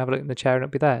just go and have a look in the chair and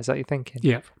it'll be there. Is that what you're thinking?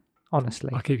 Yep.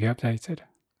 Honestly. I'll keep you updated.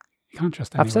 You can't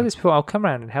trust anyone. I've said this before. I'll come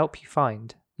around and help you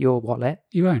find your wallet.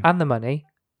 You won't. And the money,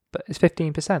 but it's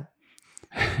 15%.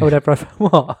 Or whatever.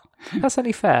 What? That's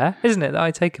only fair, isn't it, that I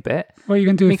take a bit? What are you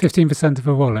going to do with 15% of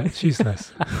a wallet? It's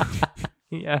useless.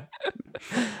 Yeah.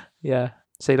 Yeah.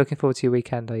 So you're looking forward to your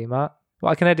weekend, are you, Mark?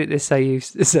 Well, I can edit this I'll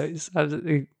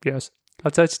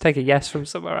tell you to take a yes from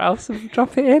somewhere else and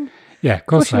drop it in. Yeah, of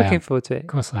course. You're looking forward to it. Of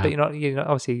course I am. But you're not.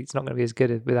 Obviously, it's not going to be as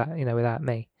good without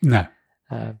me. No.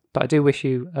 But I do wish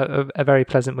you a very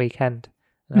pleasant weekend.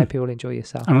 And I hope you all enjoy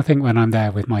yourself. And I think when I'm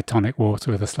there with my tonic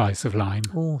water with a slice of lime,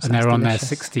 and they're on their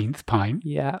 16th pint,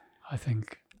 I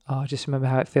think. Oh, just remember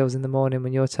how it feels in the morning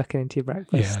when you're tucking into your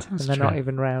breakfast and they're not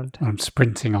even round. I'm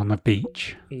sprinting on the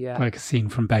beach, like a scene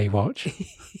from Baywatch.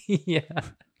 Yeah.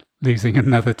 Losing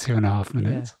another 2.5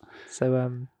 minutes. Yeah.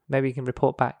 So maybe you can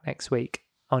report back next week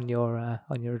on your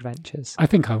adventures. I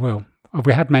think I will.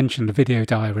 We had mentioned a video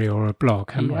diary or a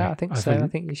blog, haven't we? Yeah, I think so. I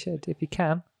think you should, if you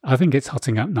can. I think it's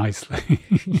hotting up nicely.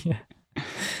 Yeah.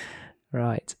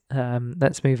 Right.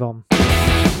 Let's move on.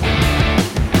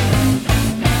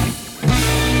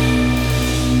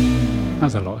 That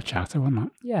was a lot of chatter, wasn't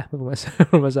it? Yeah, we're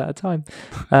almost out of time.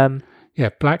 Yeah,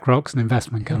 BlackRock's an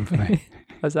investment company.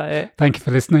 Was that it? Thank you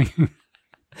for listening.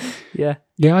 Yeah.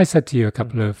 Yeah, I said to you a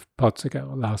couple of pods ago,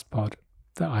 or last pod,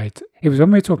 that it was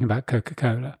when we were talking about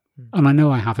Coca-Cola, and I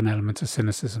know I have an element of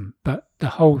cynicism, but the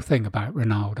whole thing about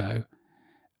Ronaldo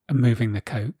and moving the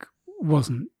Coke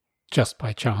wasn't just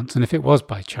by chance. And if it was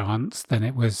by chance, then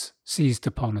it was seized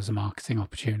upon as a marketing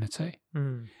opportunity.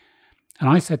 Mm. And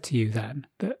I said to you then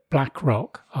that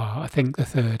BlackRock are, I think, the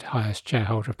third highest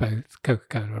shareholder of both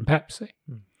Coca-Cola and Pepsi.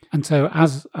 Mm. And so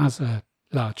as a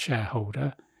large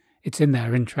shareholder, it's in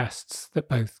their interests that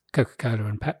both Coca-Cola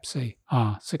and Pepsi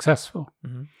are successful.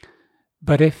 Mm-hmm.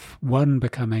 But if one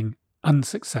becoming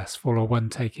unsuccessful or one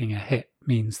taking a hit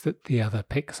means that the other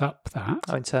picks up that.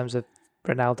 Oh, in terms of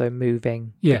Ronaldo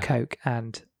moving the Coke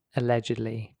and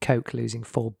allegedly Coke losing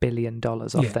 $4 billion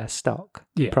off their stock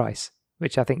price,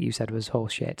 which I think you said was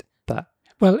horseshit. But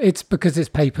well, it's because it's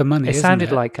paper money. It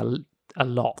sounded like a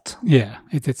lot. Yeah,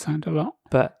 it did sound a lot.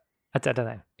 But I don't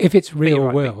know. If it's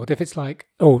real world, if it's like,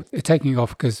 oh, they're taking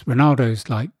off because Ronaldo's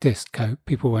like dissed Coke,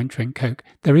 people won't drink Coke.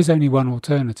 There is only one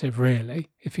alternative, really,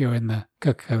 if you're in the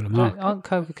Coca-Cola market. Aren't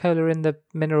Coca-Cola in the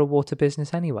mineral water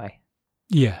business anyway?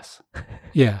 Yes.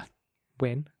 Yeah.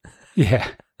 Win. Yeah.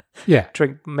 Yeah.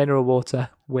 Drink mineral water,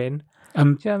 win. Do you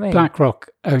know what I mean? BlackRock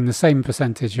own the same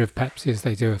percentage of Pepsi as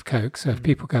they do of Coke. So if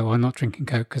people go, I'm not drinking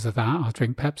Coke because of that, I'll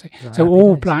drink Pepsi. So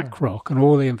all BlackRock and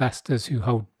all the investors who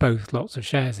hold both lots of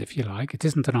shares, if you like, it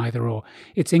isn't an either or.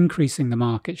 It's increasing the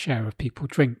market share of people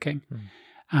drinking.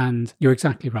 And you're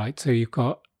exactly right. So you've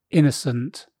got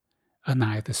innocent and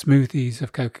now the smoothies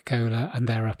of Coca-Cola, and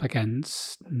they're up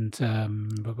against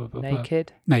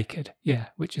Naked, yeah,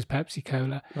 which is Pepsi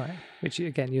Cola, right? Which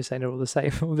again, you're saying are all the same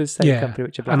company.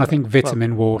 Which are and I think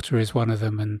Vitamin Water is one of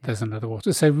them, and there's another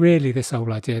water. So really, this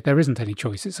whole idea, there isn't any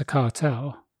choice; it's a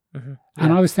cartel. And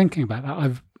I was thinking about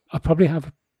that. I probably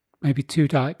have maybe 2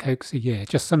 Diet Cokes a year.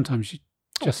 Just sometimes,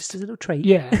 just as a little treat.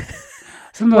 Yeah.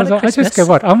 Sometimes I just go,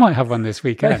 what? I might have one this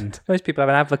weekend. Most people have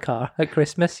an Advocaat at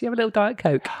Christmas. You have a little Diet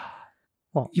Coke.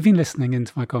 What? You've been listening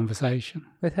into my conversation.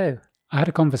 With who? I had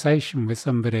a conversation with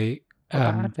somebody.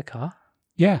 About Advocaat?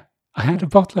 Yeah. I had a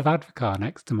bottle of Advocaat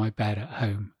next to my bed at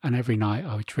home, and every night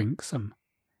I would drink some.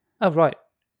 Oh, right.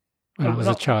 When I was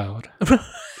a child.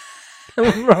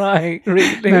 Right,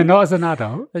 really? No, not as an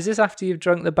adult. Was this after you've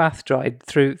drunk the bath dried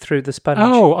through the sponge?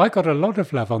 Oh, I got a lot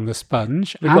of love on the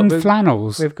sponge and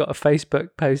flannels. We've got a Facebook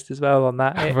post as well on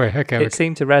that. It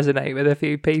seemed to resonate with a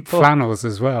few people. Flannels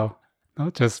as well.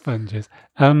 Not just sponges.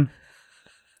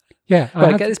 Yeah.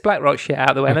 Well, get this BlackRock shit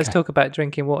out of the way. Okay. Let's talk about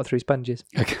drinking water through sponges.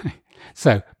 Okay.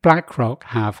 So BlackRock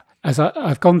have, as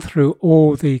I've gone through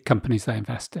all the companies they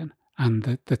invest in,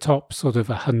 and the top sort of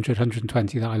 100,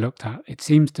 120 that I looked at, it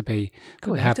seems to be...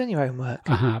 Cool, you've done your own work.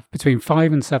 I have. Between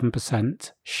 5 and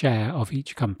 7% share of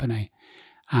each company.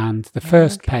 And the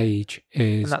first page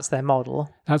is... And that's their model.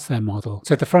 That's their model.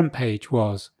 So the front page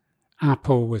was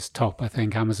Apple was top, I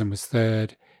think. Amazon was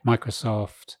third.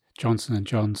 Microsoft, Johnson &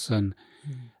 Johnson,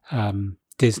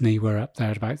 Disney were up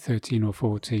there at about 13 or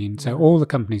 14. So all the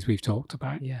companies we've talked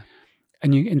about. Yeah.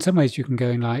 And you, in some ways you can go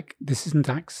in like, this isn't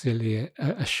actually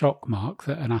a shock mark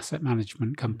that an asset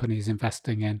management company is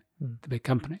investing in the big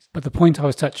companies. But the point I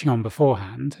was touching on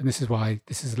beforehand, and this is why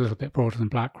this is a little bit broader than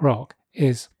BlackRock,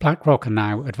 is BlackRock are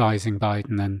now advising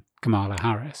Biden and Kamala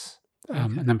Harris. A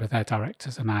number of their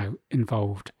directors are now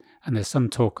involved. And there's some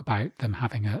talk about them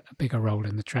having a bigger role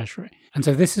in the Treasury. And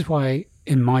so this is why,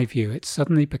 in my view, it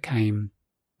suddenly became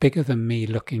bigger than me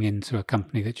looking into a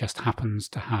company that just happens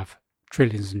to have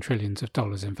trillions and trillions of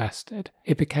dollars invested.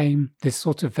 It became this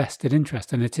sort of vested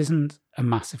interest. And it isn't a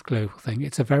massive global thing.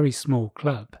 It's a very small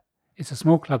club. It's a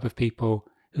small club of people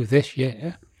who this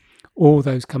year, all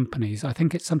those companies, I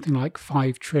think it's something like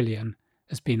 5 trillion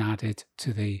has been added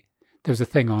to the... There was a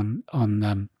thing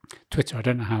on Twitter, I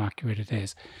don't know how accurate it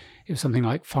is. It was something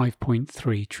like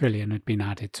 5.3 trillion had been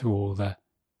added to all the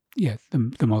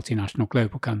multinational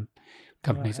global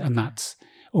companies. Right, and that's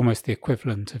almost the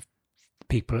equivalent of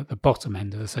people at the bottom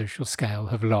end of the social scale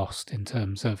have lost in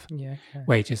terms of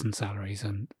wages and salaries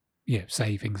and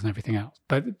savings and everything else.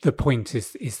 But the point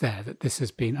is there that this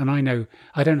has been, and I know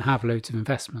I don't have loads of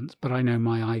investments, but I know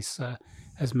my ISA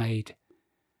has made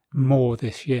more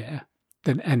this year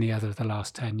than any other of the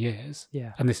last 10 years.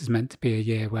 Yeah. And this is meant to be a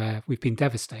year where we've been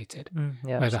devastated.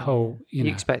 Where the whole, you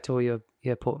expect all your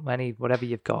money, whatever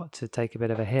you've got, to take a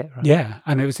bit of a hit, right? Yeah.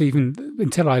 And it was even,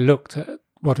 until I looked at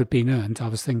what had been earned, I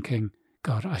was thinking,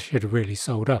 God, I should have really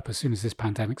sold up as soon as this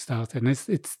pandemic started. And it's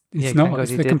not,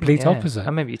 it's the complete opposite. I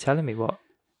remember you telling me what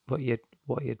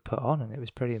you'd put on, and it was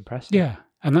pretty impressive. Yeah.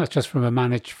 And that's just from a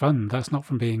managed fund. That's not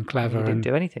from being clever. You didn't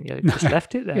do anything. You just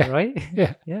left it there, right?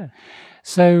 Yeah. Yeah.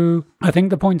 So I think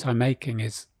the point I'm making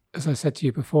is, as I said to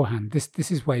you beforehand,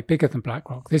 this is way bigger than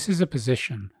BlackRock. This is a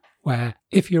position where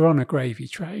if you're on a gravy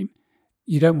train,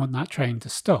 you don't want that train to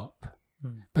stop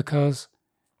because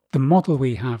the model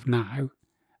we have now,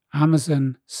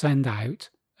 Amazon send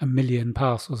out 1 million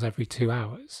parcels every 2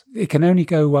 hours. It can only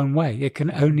go one way. It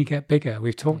can only get bigger.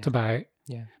 We've talked about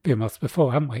behemoths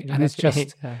before, haven't we? And it's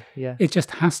just it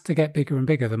just has to get bigger and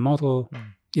bigger. The model,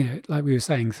 like we were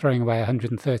saying, throwing away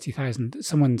 130,000.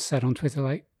 Someone said on Twitter,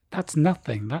 like, that's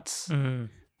nothing. That's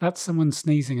That's someone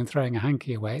sneezing and throwing a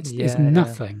hanky away. It's Yeah.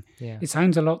 nothing. Yeah. It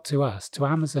sounds a lot to us. To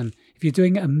Amazon, if you're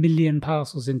doing 1 million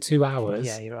parcels in 2 hours,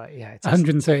 Yeah, you're right. Yeah, it's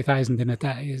 130,000 in a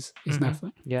day is Mhm.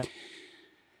 nothing. Yeah.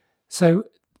 So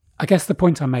I guess the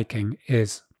point I'm making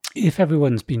is if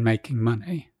everyone's been making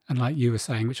money, and like you were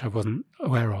saying, which I wasn't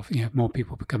aware of, more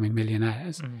people becoming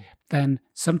millionaires, then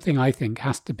something I think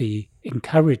has to be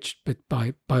encouraged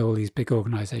by all these big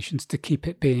organisations to keep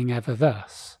it being ever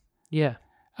thus. Yeah.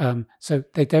 So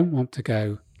they don't want to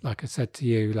go, like I said to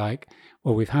you, like,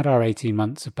 well, we've had our 18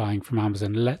 months of buying from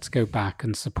Amazon. Let's go back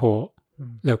and support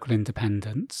local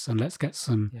independents and let's get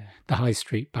the high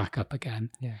street back up again.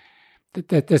 Yeah.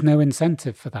 There's no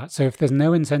incentive for that. So if there's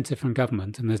no incentive from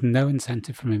government and there's no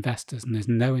incentive from investors and there's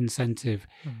no incentive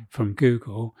from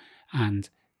Google, and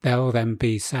they'll then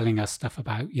be selling us stuff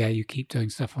about, you keep doing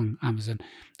stuff on Amazon.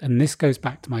 And this goes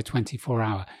back to my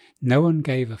 24-hour. No one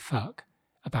gave a fuck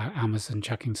about Amazon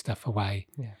chucking stuff away.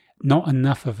 Yeah. Not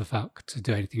enough of a fuck to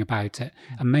do anything about it.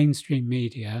 And mainstream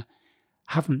media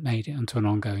haven't made it into an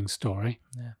ongoing story.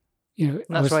 Yeah.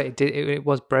 That's right. It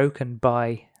was broken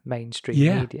by mainstream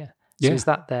media. So is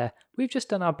that there? We've just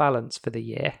done our balance for the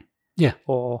year. Yeah.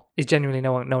 Or is genuinely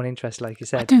no one interested, like you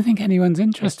said? I don't think anyone's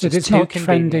interested. It's not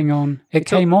trending on. It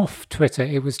came off Twitter.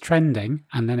 It was trending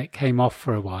and then it came off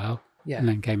for a while. Yeah. And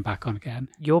then came back on again.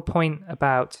 Your point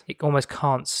about it almost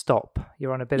can't stop.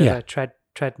 You're on a bit of a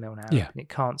treadmill now. Yeah. And it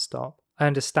can't stop. I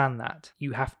understand that.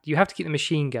 You have to keep the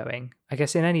machine going. I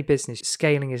guess in any business,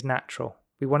 scaling is natural.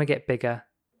 We want to get bigger.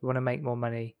 We want to make more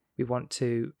money. We want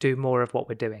to do more of what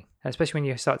we're doing. And especially when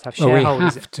you start to have shareholders. Well, we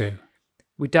have to.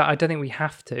 I don't think we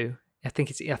have to. I think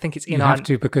it's in you have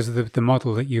to because of the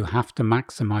model that you have to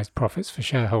maximise profits for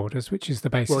shareholders, which is the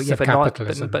basis of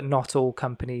capitalism. But not all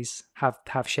companies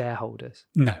have shareholders.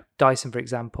 No. Dyson, for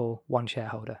example, one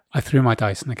shareholder. I threw my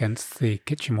Dyson against the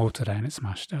kitchen wall today and it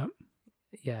smashed up.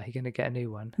 Yeah, you're going to get a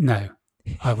new one. No,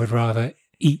 I would rather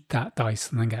eat that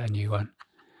Dyson than get a new one.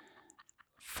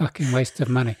 Fucking waste of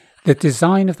money. The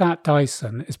design of that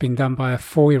Dyson has been done by a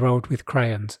 4-year-old with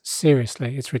crayons.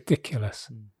 Seriously, it's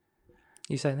ridiculous.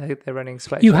 You saying they're running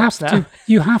sweatshops now?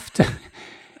 You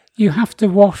have to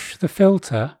wash the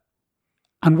filter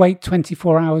and wait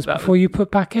 24 hours before you put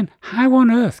back in. How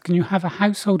on earth can you have a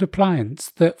household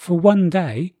appliance that for one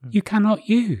day you cannot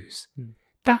use?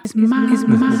 That is madness.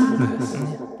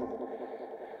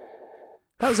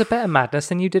 That was a better madness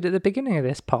than you did at the beginning of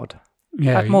this pod.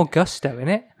 Yeah, had more gusto in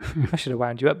it. I should have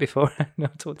wound you up before I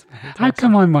talked about it. How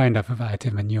come I wind up about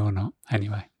him and you're not?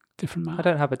 Anyway, different matter. I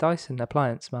don't have a Dyson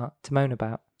appliance, Mark, to moan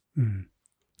about.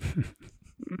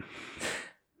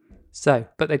 So,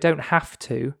 but they don't have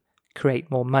to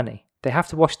create more money. They have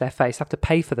to wash their face, have to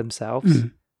pay for themselves,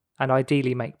 and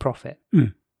ideally make profit.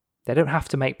 They don't have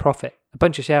to make profit. A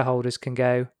bunch of shareholders can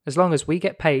go, as long as we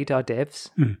get paid our divs,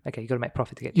 okay, you've got to make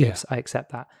profit to get divs. I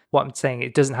accept that. What I'm saying,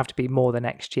 it doesn't have to be more the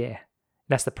next year.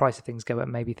 Unless the price of things go up,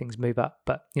 maybe things move up,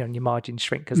 but and your margins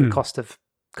shrink because the cost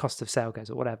of sale goes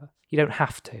or whatever. You don't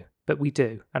have to, but we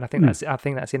do, and I think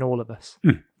that's in all of us.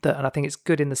 And I think it's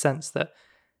good in the sense that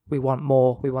we want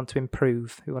more, we want to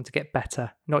improve, we want to get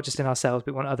better, not just in ourselves,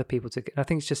 but we want other people to. And I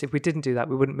think it's just if we didn't do that,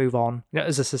 we wouldn't move on.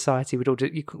 As a society, we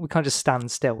can't just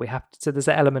stand still. We have to. So there's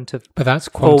that element of but that's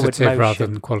quantitative rather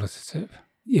than qualitative.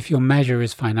 If your measure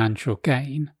is financial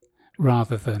gain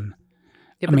rather than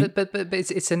but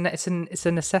it's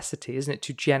a necessity, isn't it,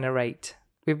 to generate?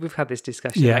 We've had this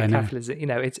discussion about capitalism.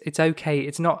 It's okay.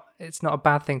 It's not a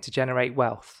bad thing to generate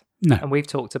wealth. No, and we've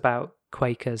talked about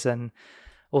Quakers and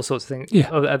all sorts of things,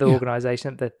 other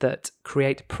organisations that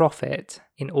create profit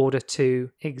in order to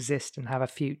exist and have a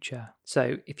future.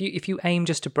 So if you aim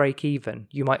just to break even,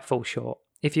 you might fall short.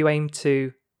 If you aim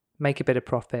to make a bit of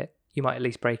profit, you might at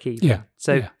least break even.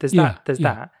 There's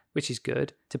that, which is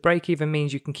good. To break even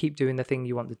means you can keep doing the thing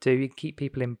you want to do. You can keep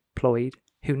people employed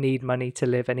who need money to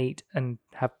live and eat and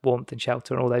have warmth and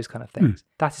shelter and all those kind of things.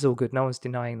 That is all good. No one's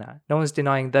denying that. No one's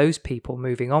denying those people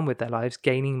moving on with their lives,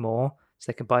 gaining more,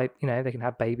 so they can buy, they can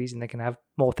have babies and they can have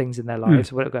more things in their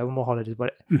lives, go on more holidays,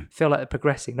 feel like they're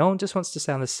progressing. No one just wants to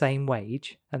stay on the same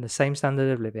wage and the same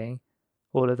standard of living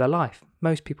all of their life.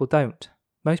 Most people don't.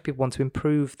 Most people want to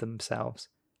improve themselves.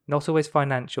 Not always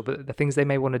financial, but the things they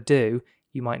may want to do,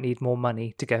 you might need more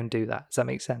money to go and do that. Does that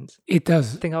make sense? It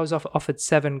does. I think I was offered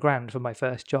 $7,000 for my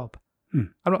first job.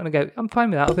 I'm not going to go, I'm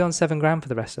fine with that. I'll be on $7,000 for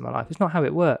the rest of my life. It's not how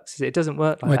it works. It doesn't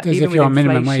work like that. It does if you're on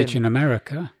minimum wage in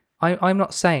America. I'm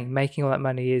not saying making all that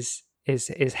money is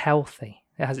healthy.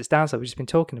 It has its downside. We've just been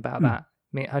talking about that.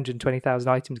 I mean, 120,000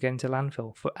 items going into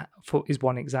landfill for is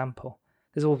one example.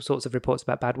 There's all sorts of reports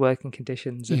about bad working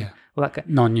conditions and all that.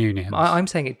 Non-unions. I'm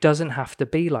saying it doesn't have to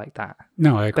be like that.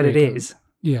 No, I agree. But it is.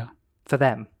 Yeah. for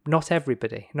them. Not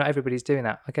everybody. Not everybody's doing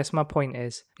that. I guess my point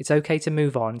is it's okay to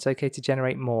move on. It's okay to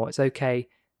generate more. It's okay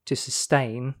to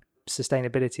sustain.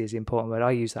 Sustainability is the important word.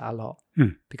 I use that a lot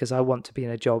because I want to be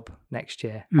in a job next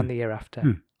year and the year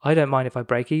after. I don't mind if I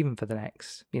break even for the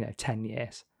next, 10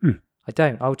 years. I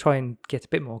don't. I'll try and get a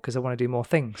bit more because I want to do more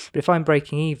things. But if I'm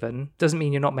breaking even, doesn't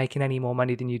mean you're not making any more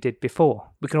money than you did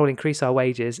before. We can all increase our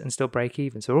wages and still break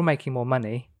even. So we're all making more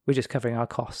money. We're just covering our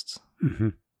costs,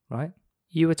 right?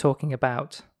 You were talking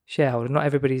about shareholders. Not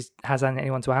everybody has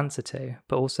anyone to answer to,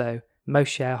 but also most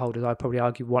shareholders, I'd probably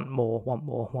argue, want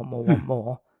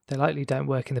more. They likely don't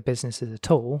work in the businesses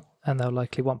at all, and they'll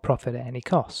likely want profit at any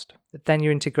cost. But then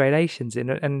your integrations in,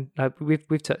 and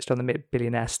we've touched on the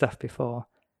billionaire stuff before.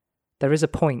 There is a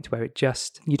point where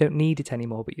you don't need it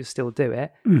anymore, but you still do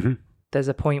it. There's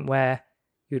a point where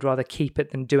you'd rather keep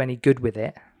it than do any good with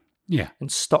it. Yeah.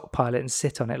 And stockpile it and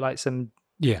sit on it like some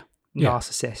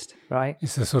narcissist, right?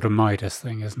 It's the sort of Midas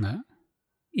thing, isn't it?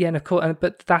 Yeah, and of course,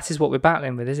 but that is what we're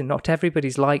battling with, isn't it? Not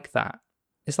everybody's like that.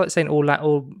 It's like saying all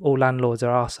landlords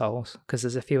are arseholes, because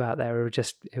there's a few out there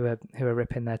who are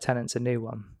ripping their tenants a new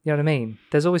one. You know what I mean?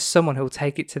 There's always someone who will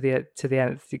take it to the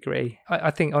nth degree.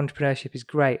 I think entrepreneurship is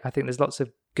great. I think there's lots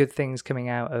of good things coming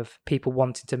out of people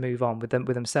wanting to move on with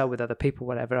themselves, with other people,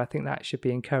 whatever. I think that should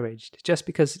be encouraged. Just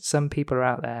because some people are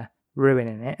out there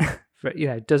ruining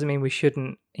it, doesn't mean we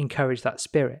shouldn't encourage that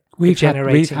spirit. We've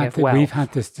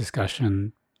had this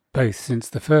discussion both since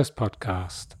the first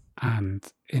podcast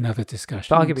and in other discussions.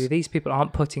 But arguably, these people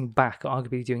aren't putting back,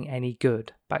 arguably doing any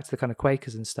good, back to the kind of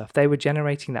Quakers and stuff. They were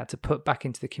generating that to put back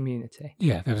into the community.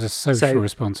 Yeah, there was a social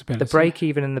responsibility. The break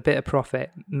even and the bit of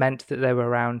profit meant that they were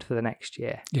around for the next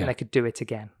year. Yeah. And they could do it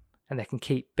again. And they can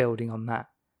keep building on that.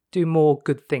 Do more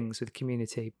good things with the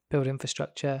community. Build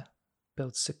infrastructure,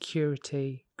 build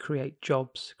security, create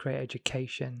jobs, create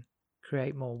education,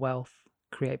 create more wealth,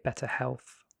 create better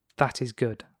health. That is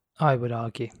good, I would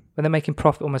argue. When they're making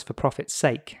profit almost for profit's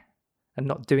sake and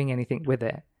not doing anything with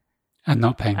it. And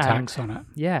not paying tax on it.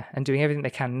 Yeah, and doing everything they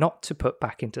can not to put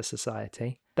back into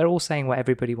society. They're all saying what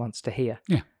everybody wants to hear.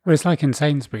 Yeah, well, it's like in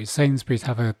Sainsbury's. Sainsbury's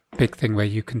have a big thing where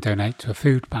you can donate to a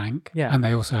food bank. Yeah. And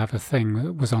they also have a thing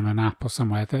that was on an app or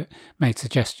somewhere that made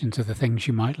suggestions of the things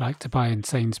you might like to buy in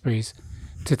Sainsbury's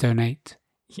to donate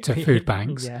to food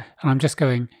banks. Yeah. And I'm just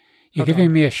going, you're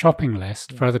giving me a shopping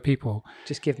list for other people.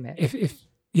 Just give me it.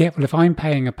 If I'm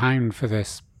paying £1 for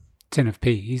this tin of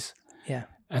peas,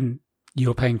 and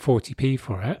you're paying 40p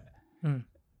for it,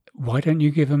 why don't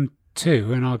you give them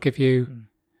 2 and I'll give you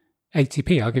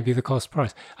 80p? I'll give you the cost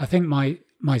price. I think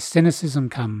my cynicism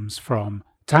comes from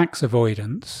tax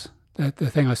avoidance. The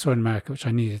thing I saw in America, which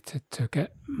I needed to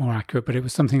get more accurate, but it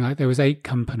was something like there was 8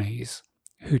 companies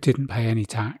who didn't pay any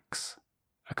tax.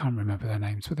 I can't remember their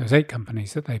names, but there was 8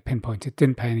 companies that they pinpointed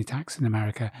didn't pay any tax in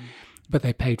America. But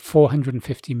they paid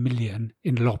 $450 million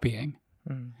in lobbying.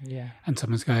 And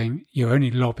someone's going, you're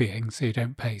only lobbying, so you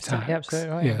don't pay tax. Yeah,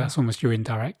 absolutely right. Yeah, that's almost your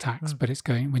indirect tax. But it's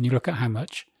going, when you look at how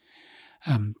much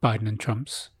Biden and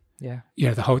Trump's,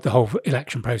 the whole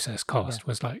election process cost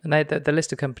was like. And the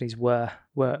list of companies were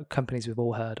companies we've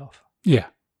all heard of. Yeah.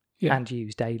 And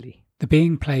use daily. The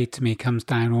being played to me comes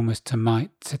down almost to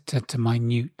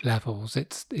minute levels.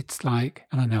 It's like,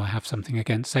 and I know I have something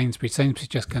against Sainsbury's. Sainsbury's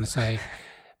just going to say.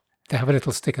 They have a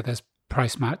little sticker that's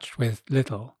price matched with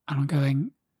Lidl. And I'm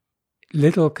going,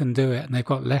 Lidl can do it and they've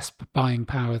got less buying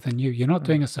power than you. You're not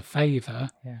doing us a favour.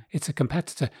 Yeah. It's a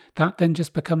competitor. That then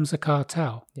just becomes a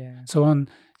cartel. Yeah. So on,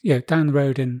 down the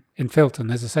road in Filton,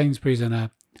 there's a Sainsbury's and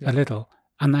a Lidl,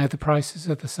 and now the prices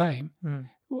are the same.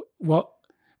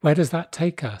 Where does that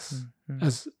take us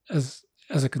as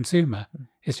a consumer?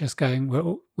 It's just going,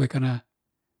 we're going to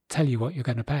tell you what you're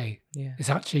going to pay. Yeah. It's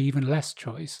actually even less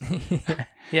choice.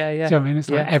 Yeah. Do you know what I mean? It's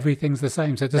like everything's the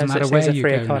same, so it doesn't matter where you go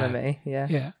economy. Now.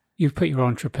 Yeah. You've put your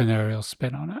entrepreneurial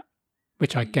spin on it,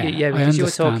 which I get. Yeah, because you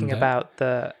were talking about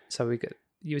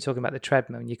you were talking about the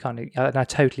treadmill, and you can't. And I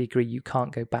totally agree. You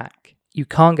can't go back. You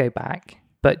can't go back,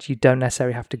 but you don't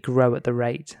necessarily have to grow at the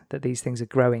rate that these things are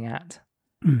growing at,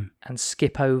 and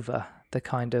skip over the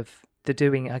kind of the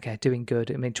doing good.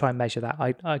 I mean, try and measure that.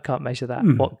 I can't measure that.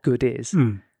 What good is.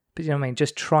 But you know what I mean?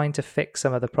 Just trying to fix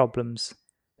some of the problems,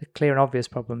 the clear and obvious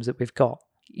problems that we've got.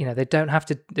 They don't have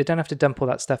to dump all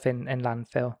that stuff in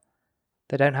landfill.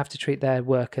 They don't have to treat their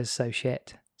workers so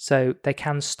shit. So they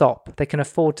can stop. They can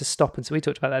afford to stop. And so we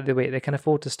talked about that the other week. They can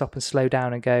afford to stop and slow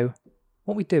down and go,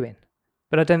 what are we doing?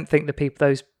 But I don't think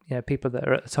those people that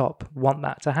are at the top want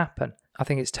that to happen. I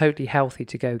think it's totally healthy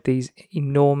to go, these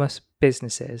enormous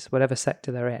businesses, whatever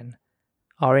sector they're in,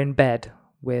 are in bed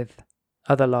with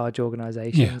other large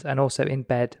organisations and also in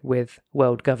bed with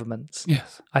world governments.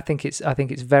 Yes. I think it's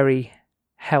very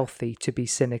healthy to be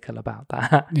cynical about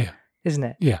that. Yeah. Isn't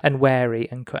it? Yeah. And wary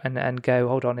and go,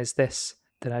 hold on, is this?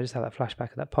 Then I just have that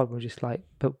flashback of that pod. We're just like,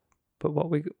 but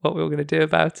what we were going to do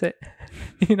about it?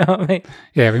 You know what I mean?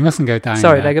 Yeah, we mustn't go down.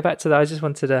 Sorry, there. go back to that. I just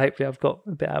wanted to. Hopefully, I've got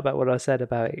a bit out about what I said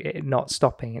about it not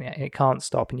stopping, and it can't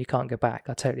stop, and you can't go back.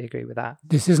 I totally agree with that.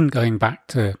 This isn't going back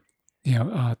to,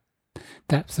 our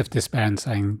depths of despair and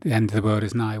saying the end of the world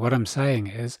is nigh. What I'm saying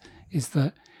is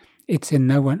that it's in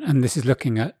no one, and this is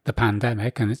looking at the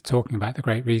pandemic and it's talking about the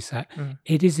Great Reset.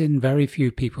 It is in very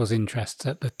few people's interests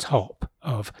at the top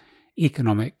of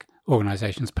economic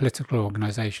organisations, political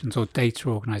organisations, or data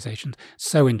organisations.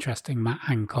 So interesting, Matt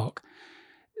Hancock.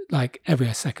 Like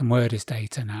every second word is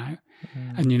data now.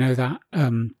 And you know that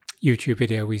YouTube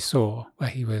video we saw where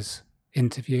he was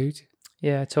interviewed?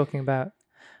 Yeah, talking about.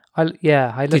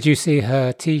 Did you see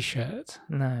her T-shirt?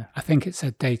 No. I think it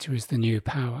said "Data is the new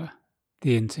power."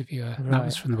 The interviewer. Right. That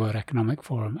was from the World Economic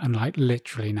Forum, and like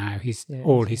literally now, he's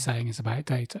saying is about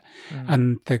data.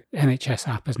 And the NHS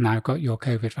app has now got your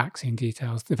COVID vaccine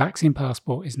details. The vaccine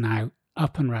passport is now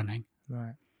up and running.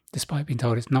 Right. Despite being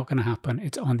told it's not going to happen,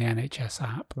 it's on the NHS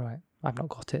app. Right. I've not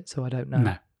got it, so I don't know.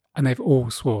 No. And they've all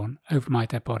sworn over my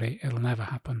dead body it'll never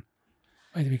happen.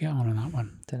 Where do we get on that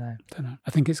one? Don't know.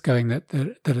 I think it's going that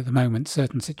at the moment,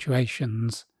 certain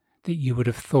situations that you would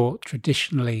have thought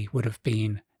traditionally would have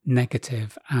been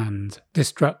negative and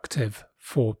destructive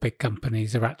for big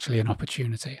companies are actually an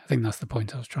opportunity. I think that's the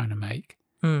point I was trying to make.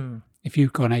 If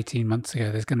you've gone 18 months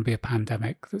ago, there's going to be a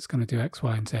pandemic that's going to do X,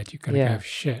 Y, and Z. You're going to go,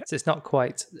 shit. So it's not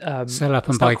quite... sell up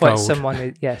and buy gold.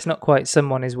 It's not quite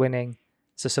someone is winning,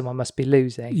 so someone must be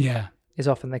losing. Yeah. Is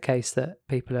often the case that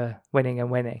people are winning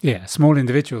and winning. Yeah, small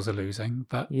individuals are losing,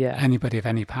 but anybody of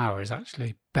any power is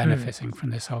actually benefiting from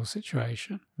this whole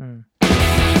situation.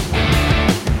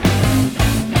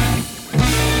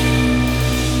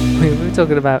 We were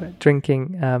talking about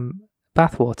drinking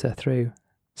bathwater through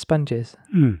sponges,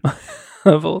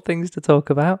 of all things to talk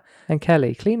about. And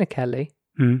Kelly, Cleaner Kelly,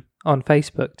 on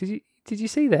Facebook, did you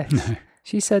see this? No.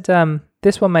 She said,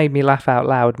 this one made me laugh out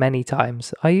loud many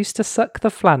times. I used to suck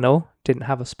the flannel, didn't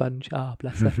have a sponge,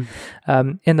 bless her,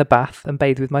 in the bath and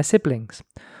bathe with my siblings.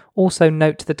 Also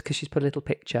note that, because she's put a little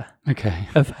picture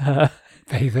of her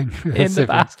bathing in the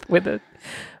bath with a...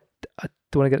 I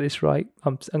don't want to get this right.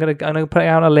 I'm gonna put it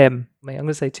out on a limb. I'm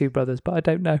gonna say two brothers, but I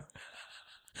don't know.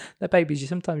 They're babies.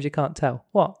 Sometimes you can't tell.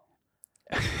 What?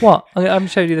 I'm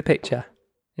showing you the picture,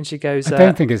 and she goes. I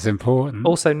don't think it's important.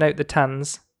 Also note the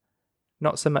tans,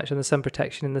 not so much on the sun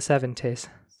protection in the 70s.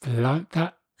 Like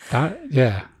that.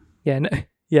 Yeah. Yeah. No.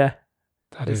 Yeah.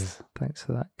 That is. Thanks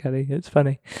for that, Kelly. It's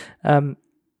funny. You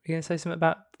gonna say something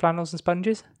about flannels and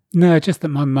sponges? No, just that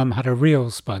my mum had a real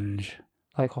sponge.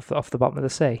 Like off the bottom of the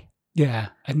sea. Yeah,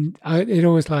 and it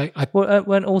always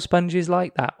weren't all sponges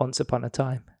like that once upon a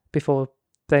time before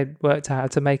they worked out how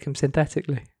to make them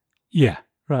synthetically? Yeah,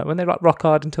 right. When they rock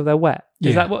hard until they're wet.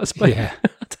 Is that what a sponge? Yeah.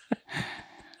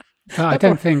 I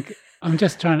don't think. I'm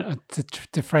just trying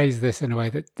to phrase this in a way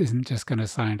that isn't just going to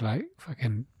sound like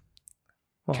fucking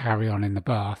carry on in the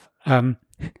bath. I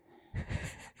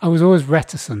was always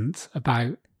reticent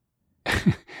about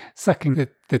sucking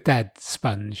the dead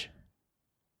sponge.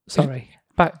 Sorry.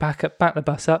 Back the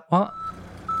bus up. What?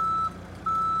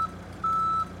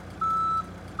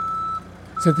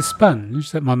 So the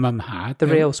sponge that my mum had,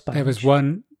 real sponge. There was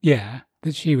one, that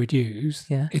she would use.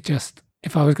 Yeah. It just,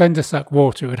 if I was going to suck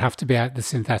water, it would have to be out the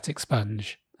synthetic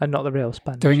sponge, and not the real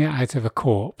sponge. Doing it out of a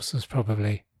corpse was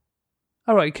probably.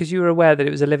 All right, because you were aware that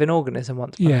it was a living organism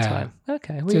once upon a time.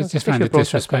 Okay, just found it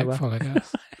disrespectful, I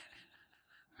guess.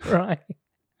 Right.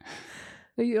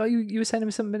 You were saying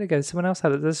something a minute ago. Someone else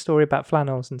had there's a story about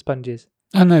flannels and sponges.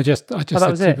 Oh no, I just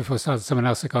said before started. Someone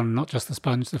else had gone, not just the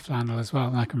sponge, the flannel as well.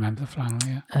 And I can remember the flannel.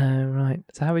 Yeah. Right.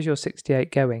 So how is your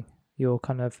 68 going? You're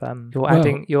kind of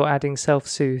you're adding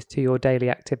self-soothe to your daily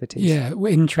activities. Yeah.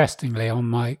 Interestingly,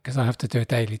 because I have to do a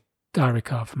daily diary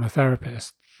card for my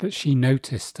therapist, that she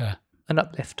noticed an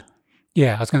uplift.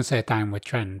 Yeah, I was going to say a downward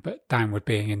trend, but downward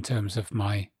being in terms of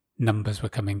my numbers were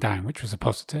coming down, which was a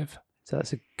positive. So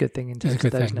that's a good thing in terms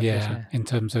of those numbers. Yeah, in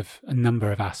terms of a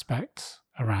number of aspects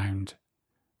around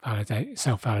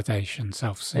self-validation,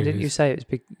 self-soothe. And didn't you say it was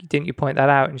big? Didn't you point that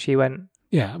out? And she went,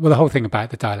 yeah. Well, the whole thing about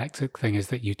the dialectic thing is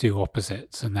that you do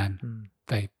opposites, and then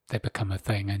they become a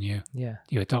thing, and you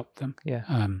adopt them.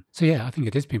 Yeah. So yeah, I think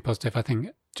it has been positive. I think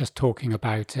just talking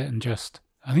about it and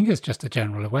I think it's just a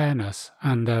general awareness.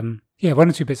 And one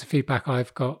or two bits of feedback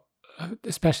I've got,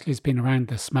 especially has been around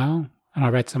the smell. And I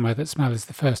read somewhere that smell is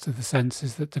the first of the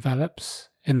senses that develops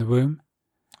in the womb.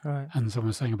 Right. And someone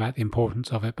was saying about the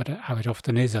importance of it, but how it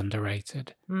often is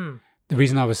underrated. Mm. The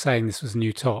reason I was saying this was a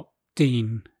new top,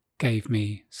 Dean gave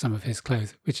me some of his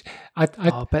clothes, which I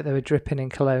bet they were dripping in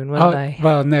cologne, weren't they?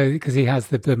 Well, no, because he has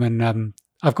the blooming.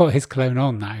 I've got his cologne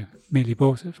on now. Merely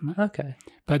bought it from it. Okay.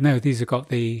 But no, these have got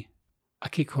the. I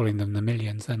keep calling them the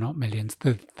millions. They're not millions.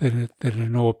 The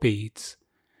Lenore beads.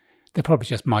 They're probably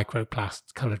just coloured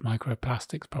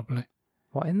microplastics, probably.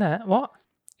 What in there? What?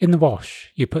 In the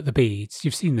wash, you put the beads.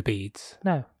 You've seen the beads.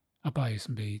 No. I'll buy you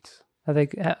some beads. Are they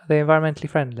environmentally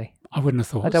friendly? I wouldn't have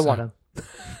thought. I don't want them.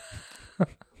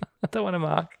 I don't want to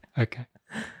Mark. Okay.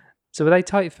 So were they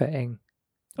tight fitting?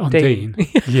 On Dean?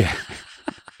 Yeah.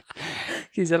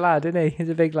 He's a lad, isn't he? He's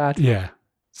a big lad. Yeah.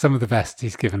 Some of the vests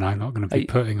he's given, I'm not going to be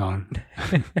putting on.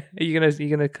 Are you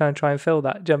gonna kind of try and fill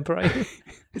that jumper? Right?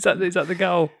 Is that the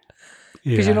goal?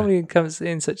 Because you normally comes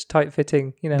in such tight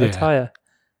fitting, attire.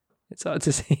 It's hard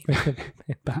to see.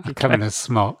 I come in a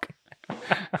smock,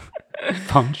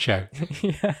 poncho.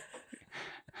 Yeah.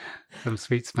 Some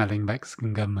sweet smelling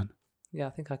Mexican gunman. Yeah,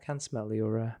 I think I can smell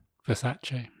your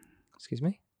Versace. Excuse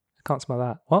me? I can't smell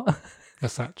that. What?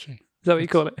 Versace. Is that what you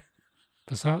call it?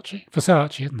 Versace?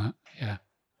 Versace, isn't it? Yeah.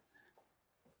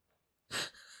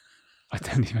 I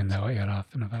don't even know what you're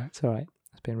laughing about. It's all right.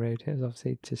 It's been rude. It was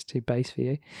obviously just too base for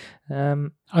you.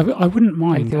 I wouldn't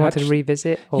mind. Anything you wanted to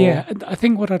revisit? Or? Yeah, I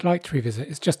think what I'd like to revisit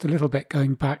is just a little bit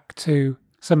going back to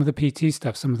some of the PT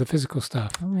stuff, some of the physical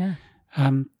stuff. Oh, yeah.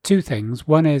 Two things.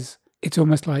 One is it's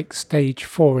almost like stage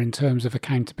 4 in terms of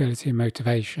accountability and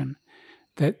motivation.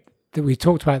 That we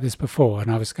talked about this before,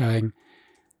 and I was going,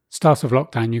 start of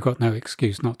lockdown, you've got no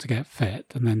excuse not to get fit.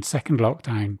 And then second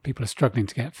lockdown, people are struggling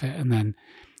to get fit. And then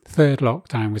third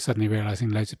lockdown, we're suddenly realising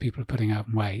loads of people are putting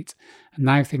on weight. And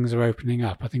now things are opening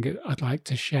up. I think I'd like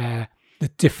to share the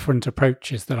different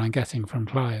approaches that I'm getting from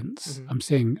clients. Mm-hmm. I'm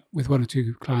seeing with one or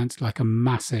two clients like a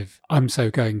massive, I'm so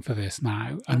going for this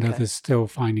now, and others still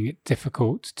finding it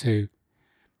difficult to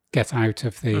get out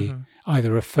of the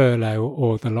either a furlough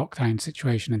or the lockdown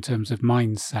situation in terms of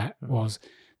mindset was,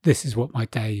 this is what my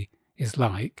day is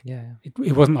like. Yeah.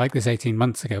 It wasn't like this 18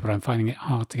 months ago, but I'm finding it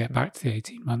hard to get back to the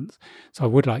 18 months. So I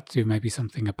would like to do maybe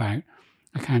something about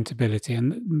accountability.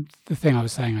 And the thing I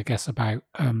was saying, I guess, about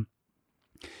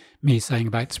me saying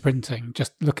about sprinting,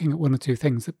 just looking at one or two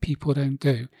things that people don't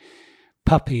do.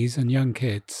 Puppies and young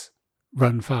kids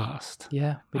run fast.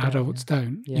 Yeah. Adults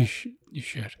don't. Yeah. You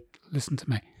should listen to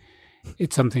me.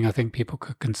 It's something I think people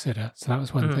could consider. So that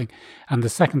was one thing. And the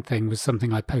second thing was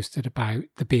something I posted about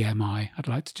the BMI. I'd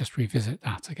like to just revisit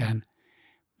that again.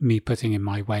 Me putting in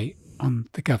my weight on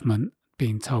the government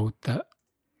being told that.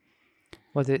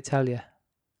 What did it tell you?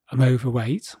 I'm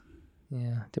overweight.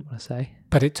 Yeah, I didn't want to say.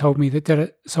 But it told me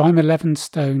that, so I'm 11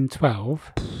 stone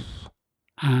 12.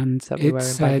 And it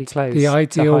said the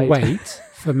ideal weight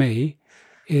for me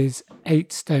is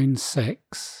 8 stone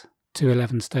 6 to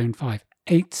 11 stone 5.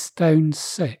 8 stone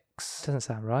 6. Doesn't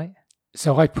sound right.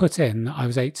 So I put in that I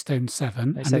was 8 stone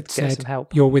 7, and it said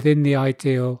help. You're within the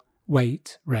ideal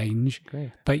weight range,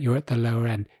 Great. But you're at the lower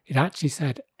end. It actually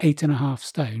said 8.5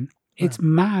 stone. It's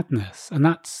madness, and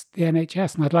that's the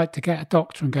NHS. And I'd like to get a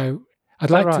doctor and go.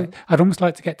 I'd almost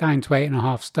like to get down to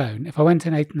 8.5 stone. If I went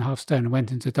in 8.5 stone and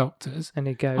went into doctors, and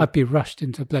you go, I'd be rushed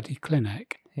into a bloody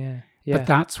clinic. Yeah. But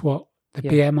that's what the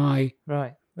BMI.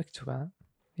 Right. We can talk about that.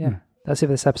 Yeah. That's it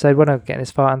for this episode. We're not getting this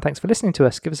far, and thanks for listening to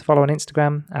us. Give us a follow on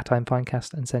Instagram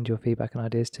 @I'mFinecast and send your feedback and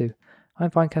ideas to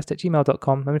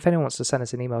imfinecast@gmail.com. And if anyone wants to send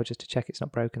us an email just to check it's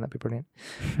not broken, that'd be brilliant.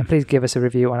 And please give us a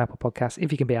review on Apple Podcasts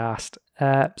if you can be asked.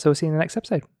 So we'll see you in the next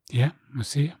episode. Yeah, we'll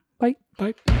see you. Bye.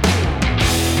 Bye.